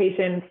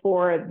transportation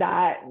for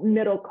that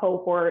middle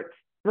cohort,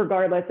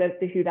 regardless as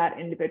to who that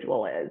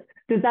individual is.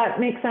 Does that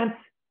make sense?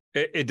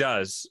 It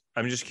does.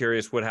 I'm just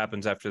curious what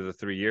happens after the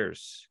 3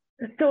 years.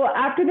 So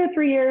after the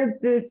 3 years,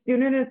 the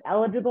student is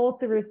eligible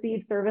to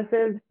receive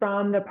services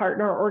from the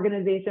partner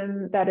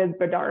organization that is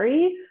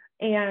Badari.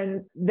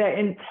 And the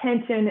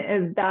intention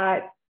is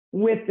that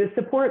with the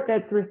support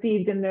that's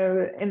received in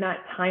that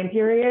time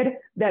period,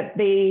 that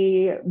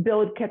they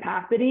build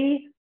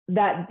capacity,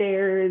 that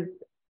there's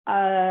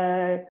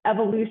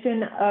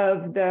evolution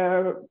of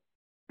the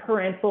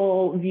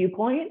parental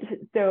viewpoint.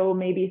 So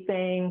maybe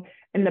saying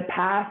in the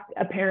past,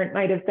 a parent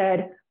might have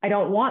said, I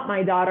don't want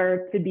my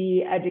daughter to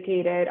be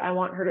educated. I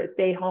want her to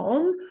stay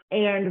home,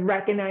 and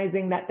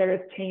recognizing that there is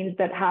change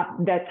that's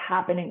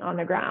happening on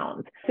the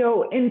ground.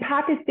 So in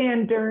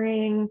Pakistan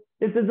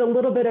this is a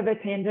little bit of a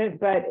tangent,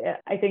 but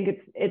I think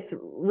it's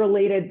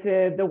related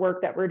to the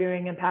work that we're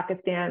doing in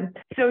Pakistan.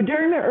 So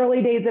during the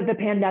early days of the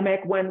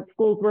pandemic, when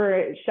schools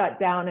were shut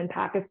down in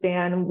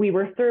Pakistan, we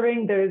were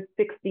serving those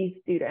 60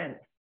 students.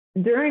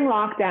 During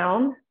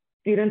lockdown,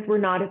 students were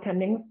not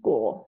attending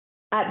school.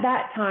 At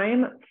that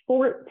time,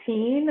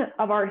 14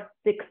 of our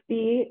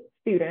 60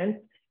 students,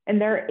 and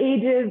their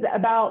ages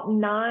about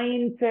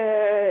 9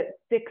 to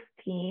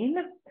 16,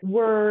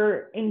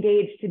 were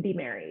engaged to be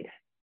married.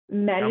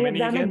 Many of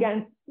them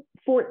again?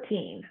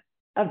 14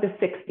 of the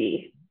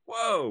 60.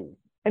 Whoa.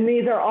 And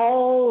these are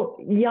all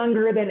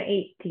younger than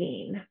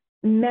 18.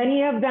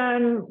 Many of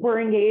them were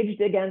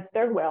engaged against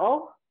their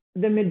will.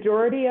 The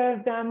majority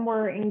of them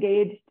were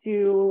engaged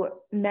to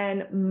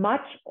men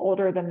much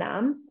older than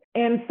them.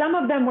 And some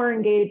of them were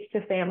engaged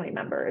to family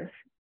members,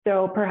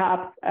 so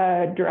perhaps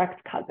a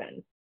direct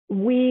cousin.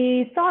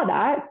 We saw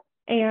that,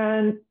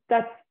 and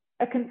that's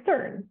a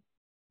concern.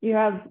 You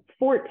have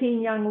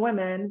 14 young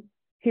women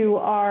who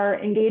are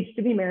engaged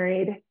to be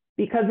married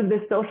because of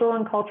the social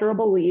and cultural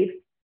beliefs.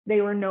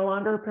 They were no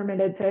longer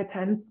permitted to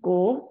attend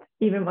school,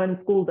 even when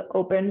schools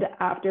opened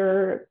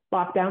after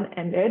lockdown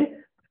ended.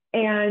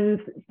 And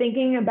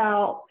thinking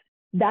about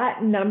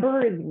that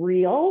number is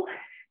real.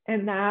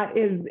 And that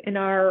is in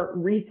our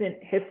recent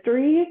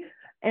history.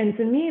 And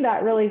to me,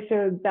 that really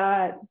shows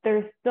that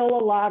there's still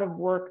a lot of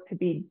work to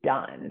be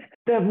done.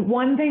 The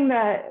one thing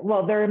there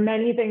are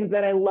many things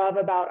that I love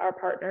about our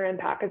partner in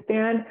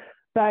Pakistan,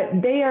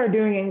 but they are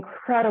doing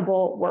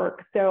incredible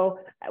work. So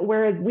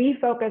whereas we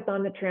focus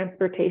on the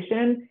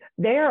transportation,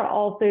 they are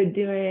also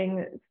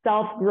doing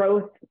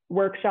self-growth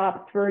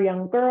workshops for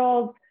young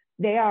girls.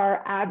 They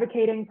are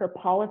advocating for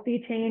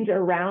policy change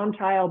around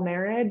child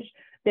marriage.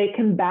 They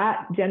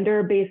combat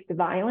gender-based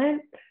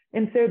violence.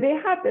 And so they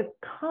have this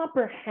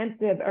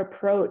comprehensive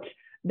approach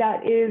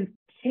that is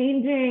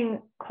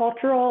changing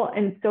cultural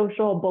and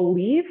social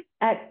beliefs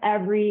at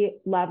every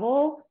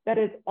level that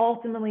is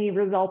ultimately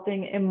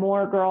resulting in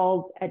more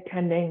girls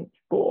attending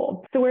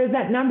school. So whereas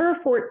that number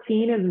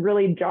 14 is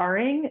really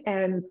jarring,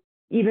 and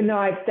even though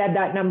I've said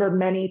that number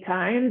many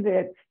times,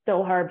 it's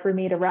still hard for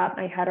me to wrap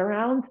my head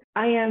around,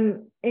 I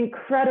am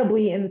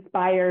incredibly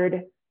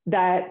inspired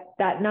that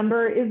that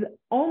number is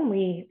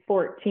only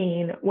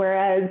 14,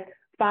 whereas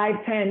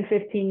 5, 10,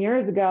 15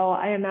 years ago,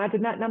 I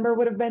imagine that number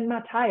would have been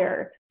much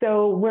higher.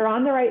 So we're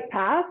on the right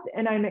path,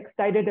 and I'm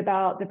excited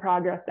about the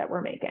progress that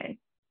we're making.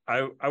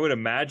 I would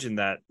imagine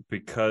that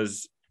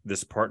because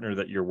this partner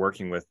that you're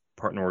working with,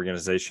 partner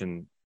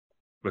organization,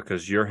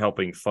 because you're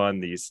helping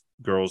fund these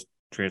girls'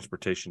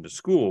 transportation to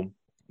school,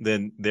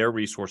 then their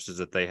resources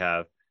that they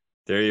have,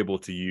 they're able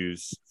to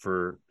use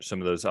for some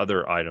of those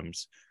other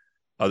items,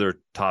 other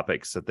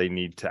topics that they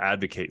need to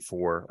advocate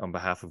for on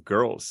behalf of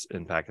girls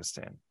in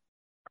Pakistan.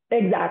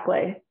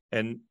 Exactly.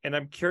 And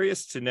I'm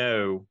curious to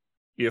know,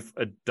 if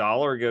a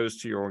dollar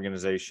goes to your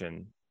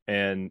organization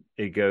and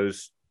it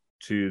goes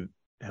to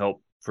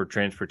help for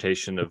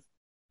transportation of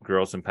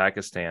girls in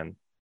Pakistan,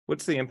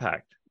 what's the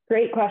impact?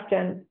 Great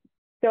question.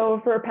 So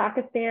for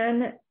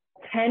Pakistan,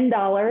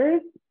 $10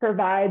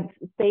 provides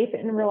safe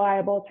and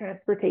reliable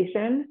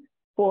transportation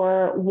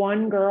for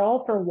one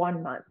girl for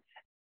 1 month.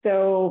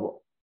 So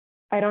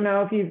I don't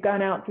know if you've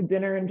gone out to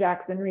dinner in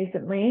Jackson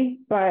recently,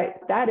 but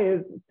that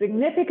is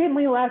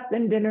significantly less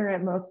than dinner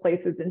at most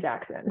places in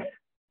Jackson.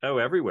 Oh,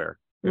 everywhere.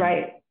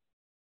 Right.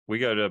 We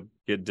go to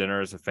get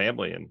dinner as a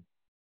family and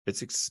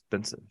it's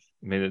expensive.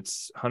 I mean,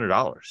 it's $100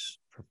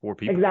 for 4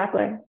 people.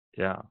 Exactly.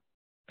 Yeah.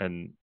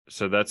 And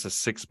so that's a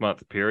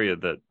 6-month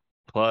period that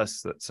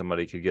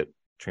somebody could get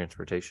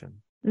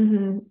transportation.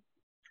 Mm-hmm.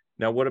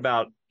 Now, what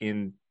about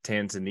in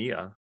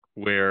Tanzania,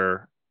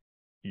 where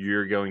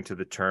you're going to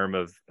the term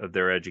of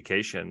their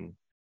education?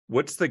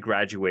 What's the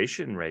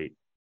graduation rate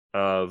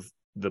of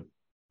the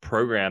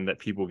program that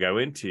people go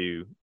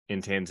into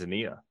in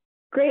Tanzania?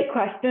 Great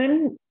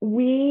question.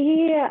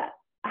 We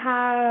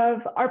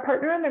have our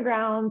partner on the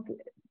ground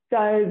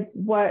does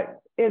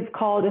what is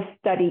called a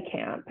study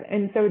camp.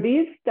 And so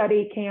these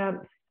study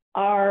camps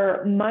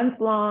are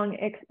month-long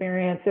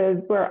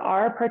experiences where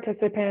our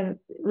participants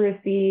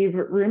receive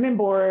room and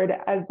board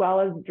as well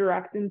as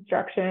direct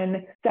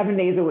instruction 7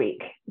 days a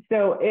week.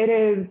 So it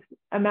is,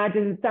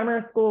 imagine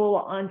summer school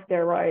on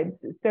steroids.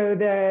 So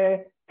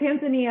the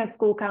Tanzania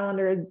school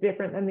calendar is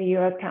different than the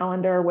US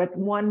calendar, with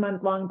 1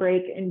 month-long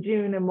break in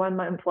June and 1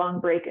 month-long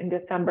break in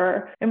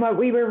December. And what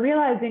we were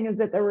realizing is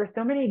that there were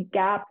so many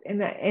gaps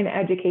in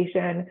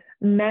education.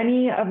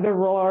 Many of the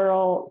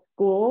rural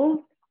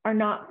schools are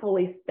not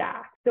fully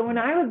staffed. So when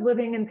I was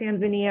living in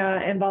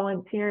Tanzania and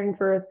volunteering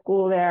for a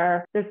school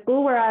there, the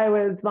school where I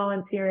was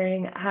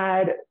volunteering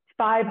had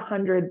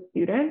 500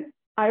 students.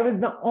 I was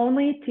the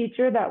only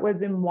teacher that was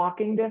in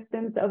walking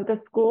distance of the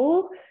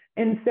school.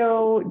 And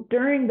so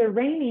during the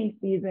rainy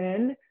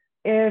season,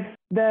 if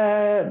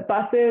the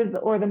buses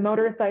or the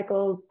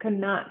motorcycles could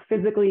not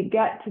physically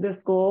get to the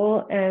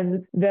school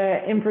and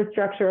the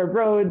infrastructure of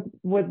roads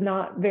was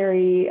not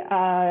very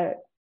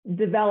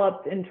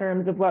developed in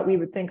terms of what we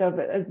would think of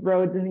as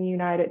roads in the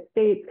United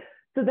States.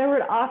 So there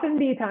would often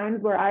be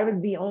times where I was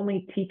the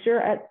only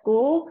teacher at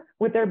school,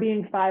 with there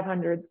being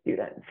 500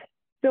 students.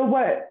 So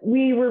what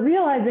we were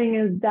realizing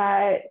is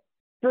that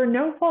for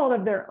no fault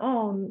of their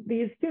own,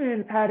 these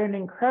students had an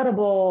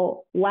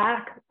incredible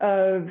lack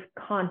of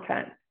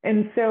content.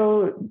 And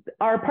so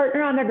our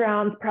partner on the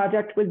ground,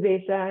 Project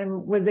Wezesha,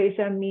 and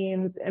Wezesha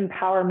means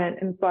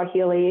empowerment in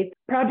Swahili.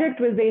 Project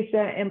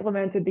Wezesha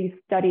implemented these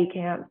study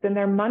camps, and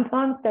they're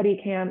month-long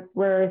study camps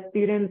where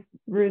students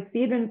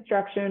receive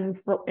instruction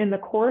in the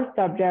core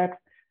subjects.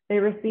 They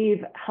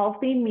receive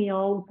healthy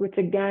meals, which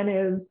again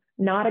is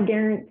not a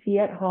guarantee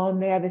at home.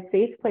 They have a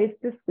safe place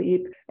to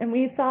sleep. And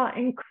we saw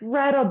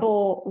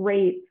incredible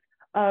rates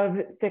of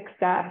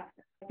success.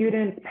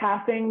 Students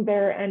passing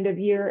their end of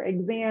year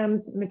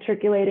exams,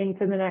 matriculating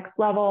to the next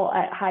level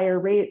at higher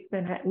rates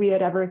than we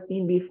had ever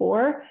seen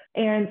before.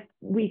 And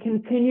we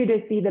continue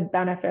to see the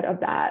benefit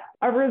of that.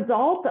 A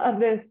result of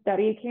this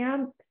study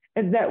camp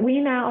is that we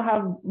now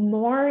have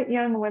more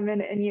young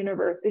women in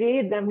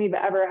university than we've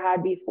ever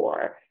had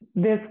before.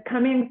 This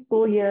coming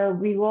school year,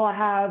 we will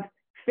have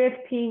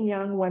 15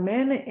 young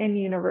women in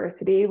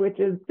university, which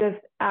is just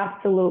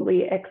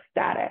absolutely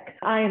ecstatic.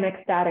 I am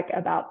ecstatic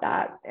about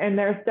that. And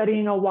they're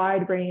studying a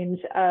wide range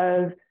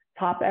of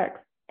topics.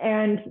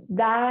 And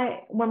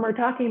that, when we're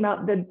talking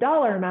about the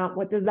dollar amount,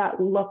 what does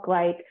that look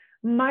like?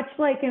 Much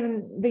like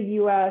in the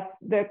US,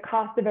 the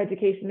cost of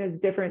education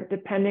is different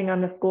depending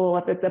on the school,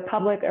 if it's a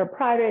public or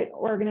private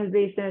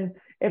organization,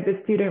 if the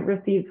student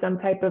receives some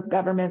type of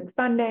government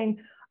funding.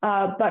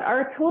 But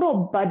our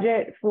total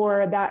budget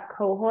for that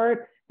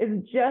cohort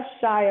is just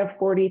shy of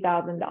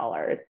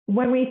 $40,000.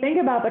 When we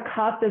think about the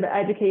cost of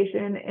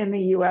education in the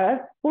US,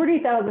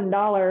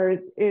 $40,000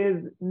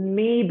 is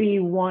maybe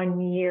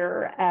 1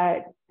 year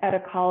at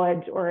a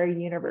college or a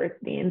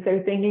university. And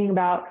so thinking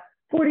about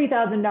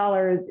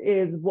 $40,000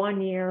 is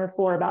 1 year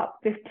for about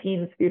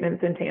 15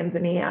 students in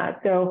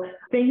Tanzania. So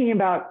thinking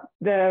about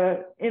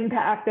the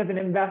impact of an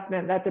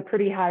investment, that's a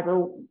pretty high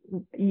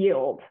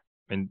yield.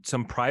 And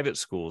some private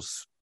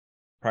schools,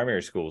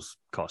 primary schools,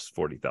 cost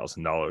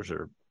 $40,000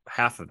 or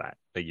half of that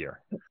a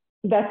year.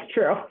 That's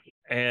true.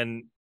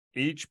 And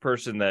each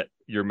person that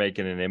you're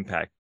making an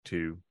impact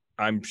to,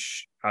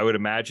 I would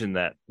imagine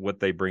that what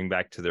they bring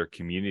back to their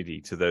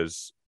community, to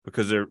those,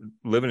 because they're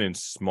living in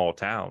small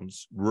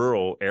towns,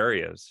 rural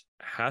areas,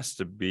 has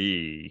to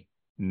be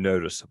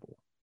noticeable.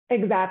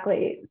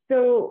 Exactly.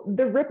 So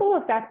the ripple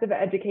effect of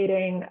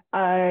educating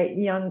a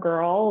young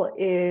girl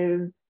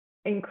is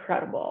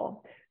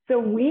incredible. So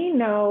we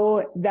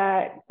know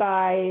that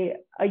by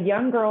a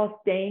young girl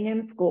staying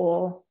in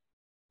school,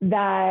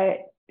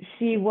 that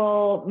she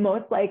will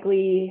most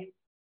likely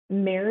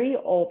marry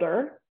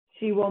older.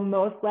 She will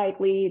most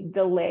likely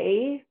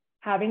delay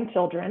having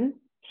children.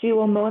 She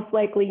will most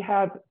likely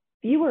have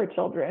fewer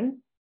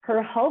children.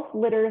 Her health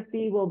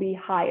literacy will be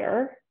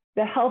higher.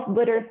 The health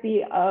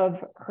literacy of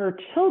her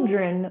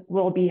children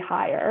will be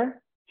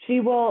higher.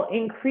 She will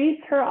increase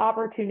her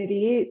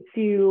opportunity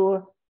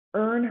to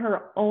earn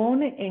her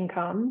own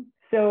income.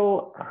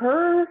 So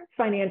her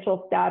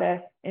financial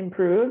status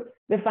improves,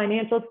 the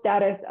financial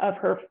status of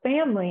her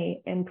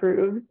family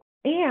improves,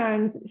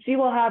 and she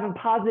will have a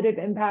positive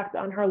impact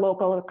on her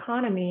local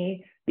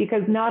economy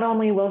because not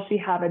only will she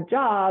have a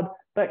job,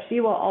 but she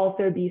will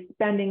also be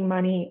spending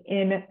money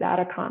in that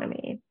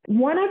economy.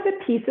 One of the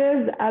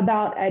pieces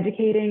about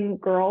educating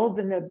girls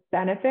and the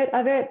benefit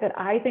of it that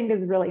I think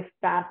is really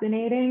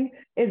fascinating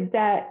is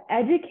that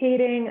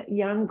educating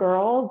young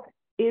girls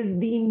is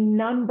the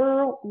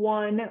number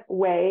one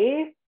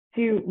way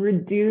to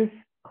reduce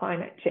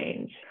climate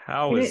change.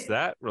 How is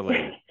that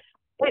related?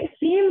 It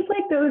seems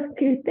like those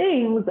two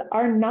things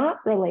are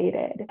not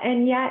related,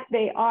 and yet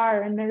they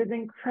are. And there's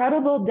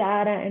incredible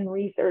data and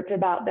research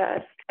about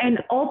this.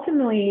 And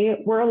ultimately,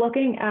 we're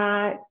looking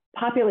at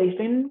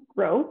population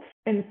growth.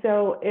 And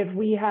so if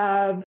we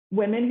have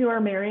women who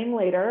are marrying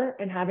later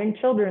and having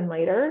children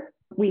later,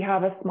 we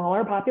have a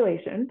smaller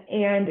population.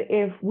 And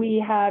if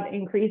we have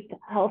increased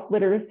health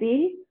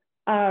literacy,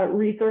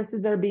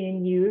 resources are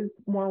being used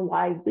more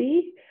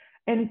wisely.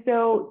 And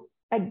so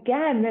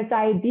again, this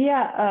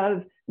idea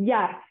of,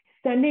 yes,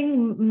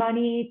 sending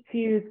money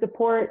to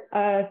support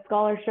a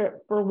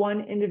scholarship for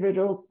one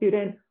individual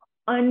student,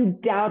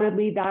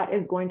 undoubtedly that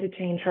is going to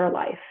change her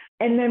life.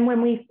 And then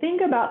when we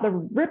think about the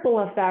ripple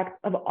effect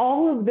of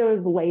all of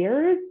those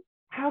layers,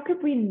 how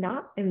could we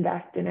not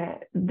invest in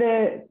it?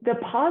 The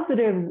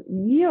positive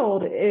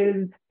yield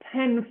is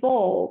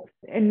tenfold.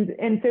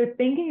 And so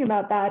thinking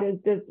about that is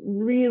just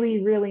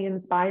really, really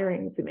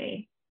inspiring to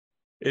me.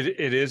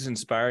 It is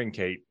inspiring,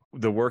 Kate.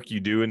 The work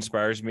you do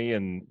inspires me,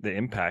 and the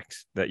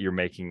impact that you're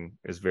making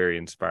is very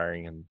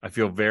inspiring. And I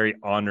feel very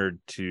honored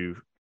to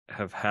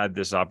have had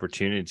this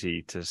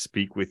opportunity to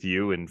speak with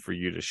you and for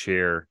you to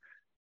share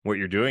what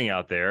you're doing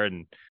out there.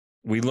 And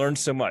we learn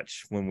so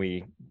much when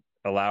we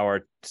allow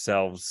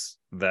ourselves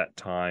that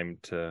time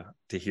to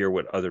hear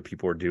what other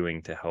people are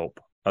doing to help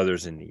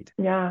others in need.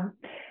 Yeah.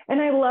 And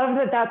I love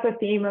that that's a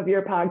theme of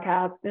your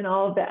podcast and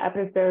all of the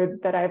episodes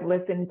that I've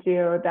listened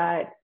to,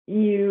 that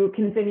you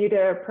continue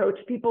to approach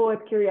people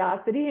with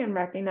curiosity and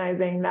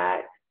recognizing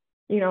that,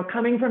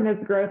 coming from this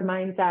growth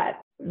mindset,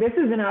 this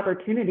is an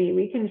opportunity.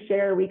 We can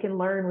share, we can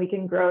learn, we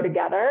can grow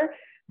together,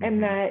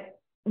 and that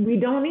we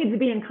don't need to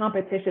be in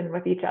competition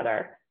with each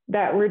other,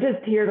 that we're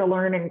just here to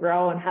learn and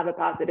grow and have a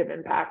positive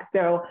impact.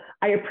 So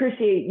I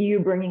appreciate you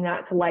bringing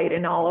that to light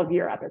in all of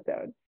your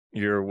episodes.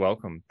 You're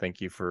welcome.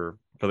 Thank you for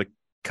the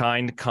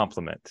kind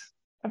compliment.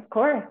 Of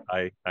course.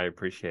 I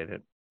appreciate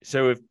it.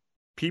 So if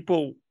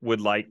people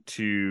would like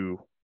to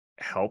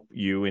help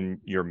you in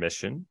your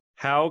mission,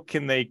 how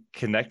can they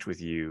connect with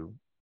you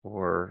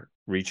or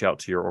reach out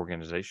to your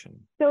organization?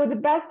 So the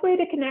best way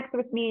to connect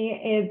with me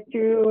is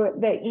through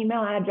the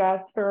email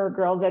address for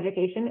Girls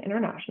Education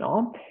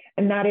International,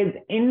 and that is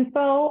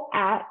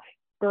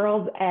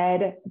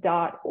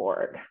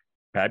info@girlsed.org.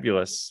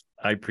 Fabulous.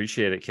 I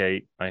appreciate it,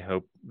 Kate. I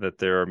hope that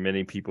there are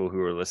many people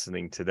who are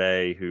listening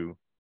today who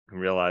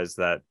realize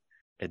that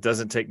it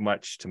doesn't take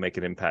much to make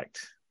an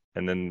impact.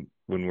 And then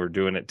when we're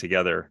doing it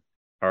together,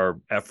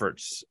 our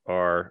efforts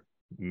are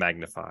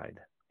magnified.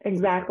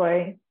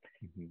 Exactly.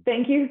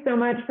 Thank you so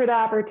much for the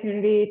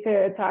opportunity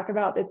to talk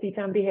about the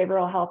Teton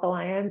Behavioral Health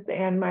Alliance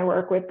and my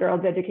work with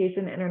Girls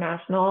Education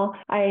International.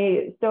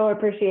 I so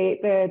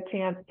appreciate the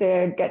chance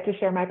to get to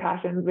share my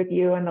passions with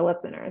you and the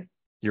listeners.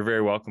 You're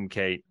very welcome,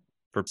 Kate.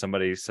 For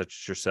somebody such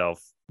as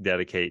yourself,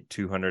 dedicate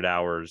 200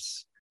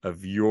 hours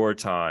of your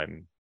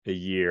time a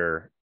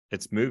year.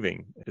 It's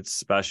moving. It's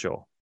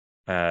special.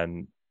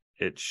 And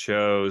it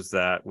shows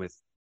that with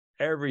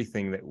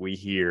everything that we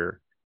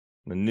hear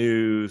the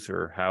news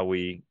or how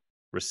we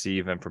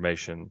receive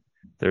information.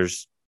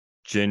 There's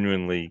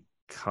genuinely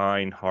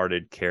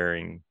kind-hearted,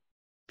 caring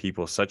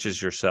people such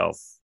as yourself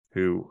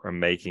who are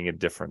making a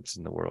difference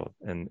in the world.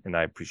 And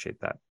I appreciate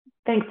that.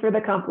 Thanks for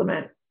the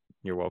compliment.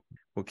 You're welcome.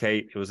 Well,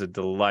 Kate, it was a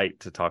delight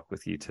to talk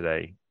with you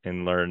today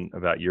and learn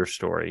about your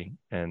story.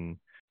 And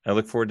I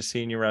look forward to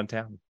seeing you around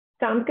town.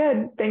 Sounds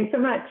good. Thanks so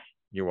much.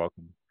 You're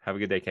welcome. Have a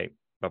good day, Kate.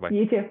 Bye-bye.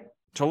 You too.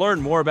 To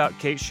learn more about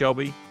Kate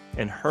Schelbe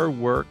and her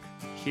work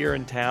here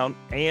in town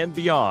and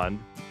beyond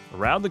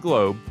around the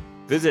globe,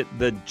 visit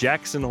the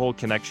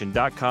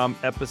jacksonholeconnection.com,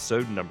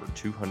 episode number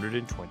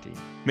 220.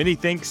 Many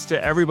thanks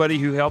to everybody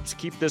who helps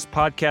keep this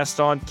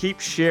podcast on. Keep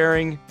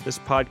sharing this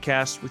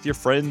podcast with your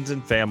friends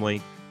and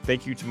family.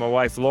 Thank you to my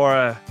wife,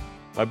 Laura,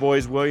 my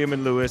boys, William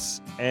and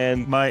Lewis,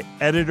 and my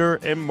editor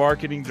and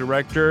marketing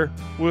director,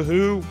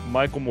 woohoo,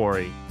 Michael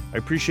Morey. I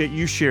appreciate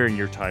you sharing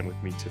your time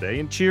with me today,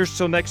 and cheers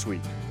till next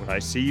week when I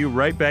see you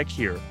right back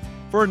here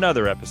for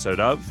another episode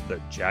of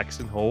the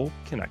Jackson Hole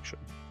Connection.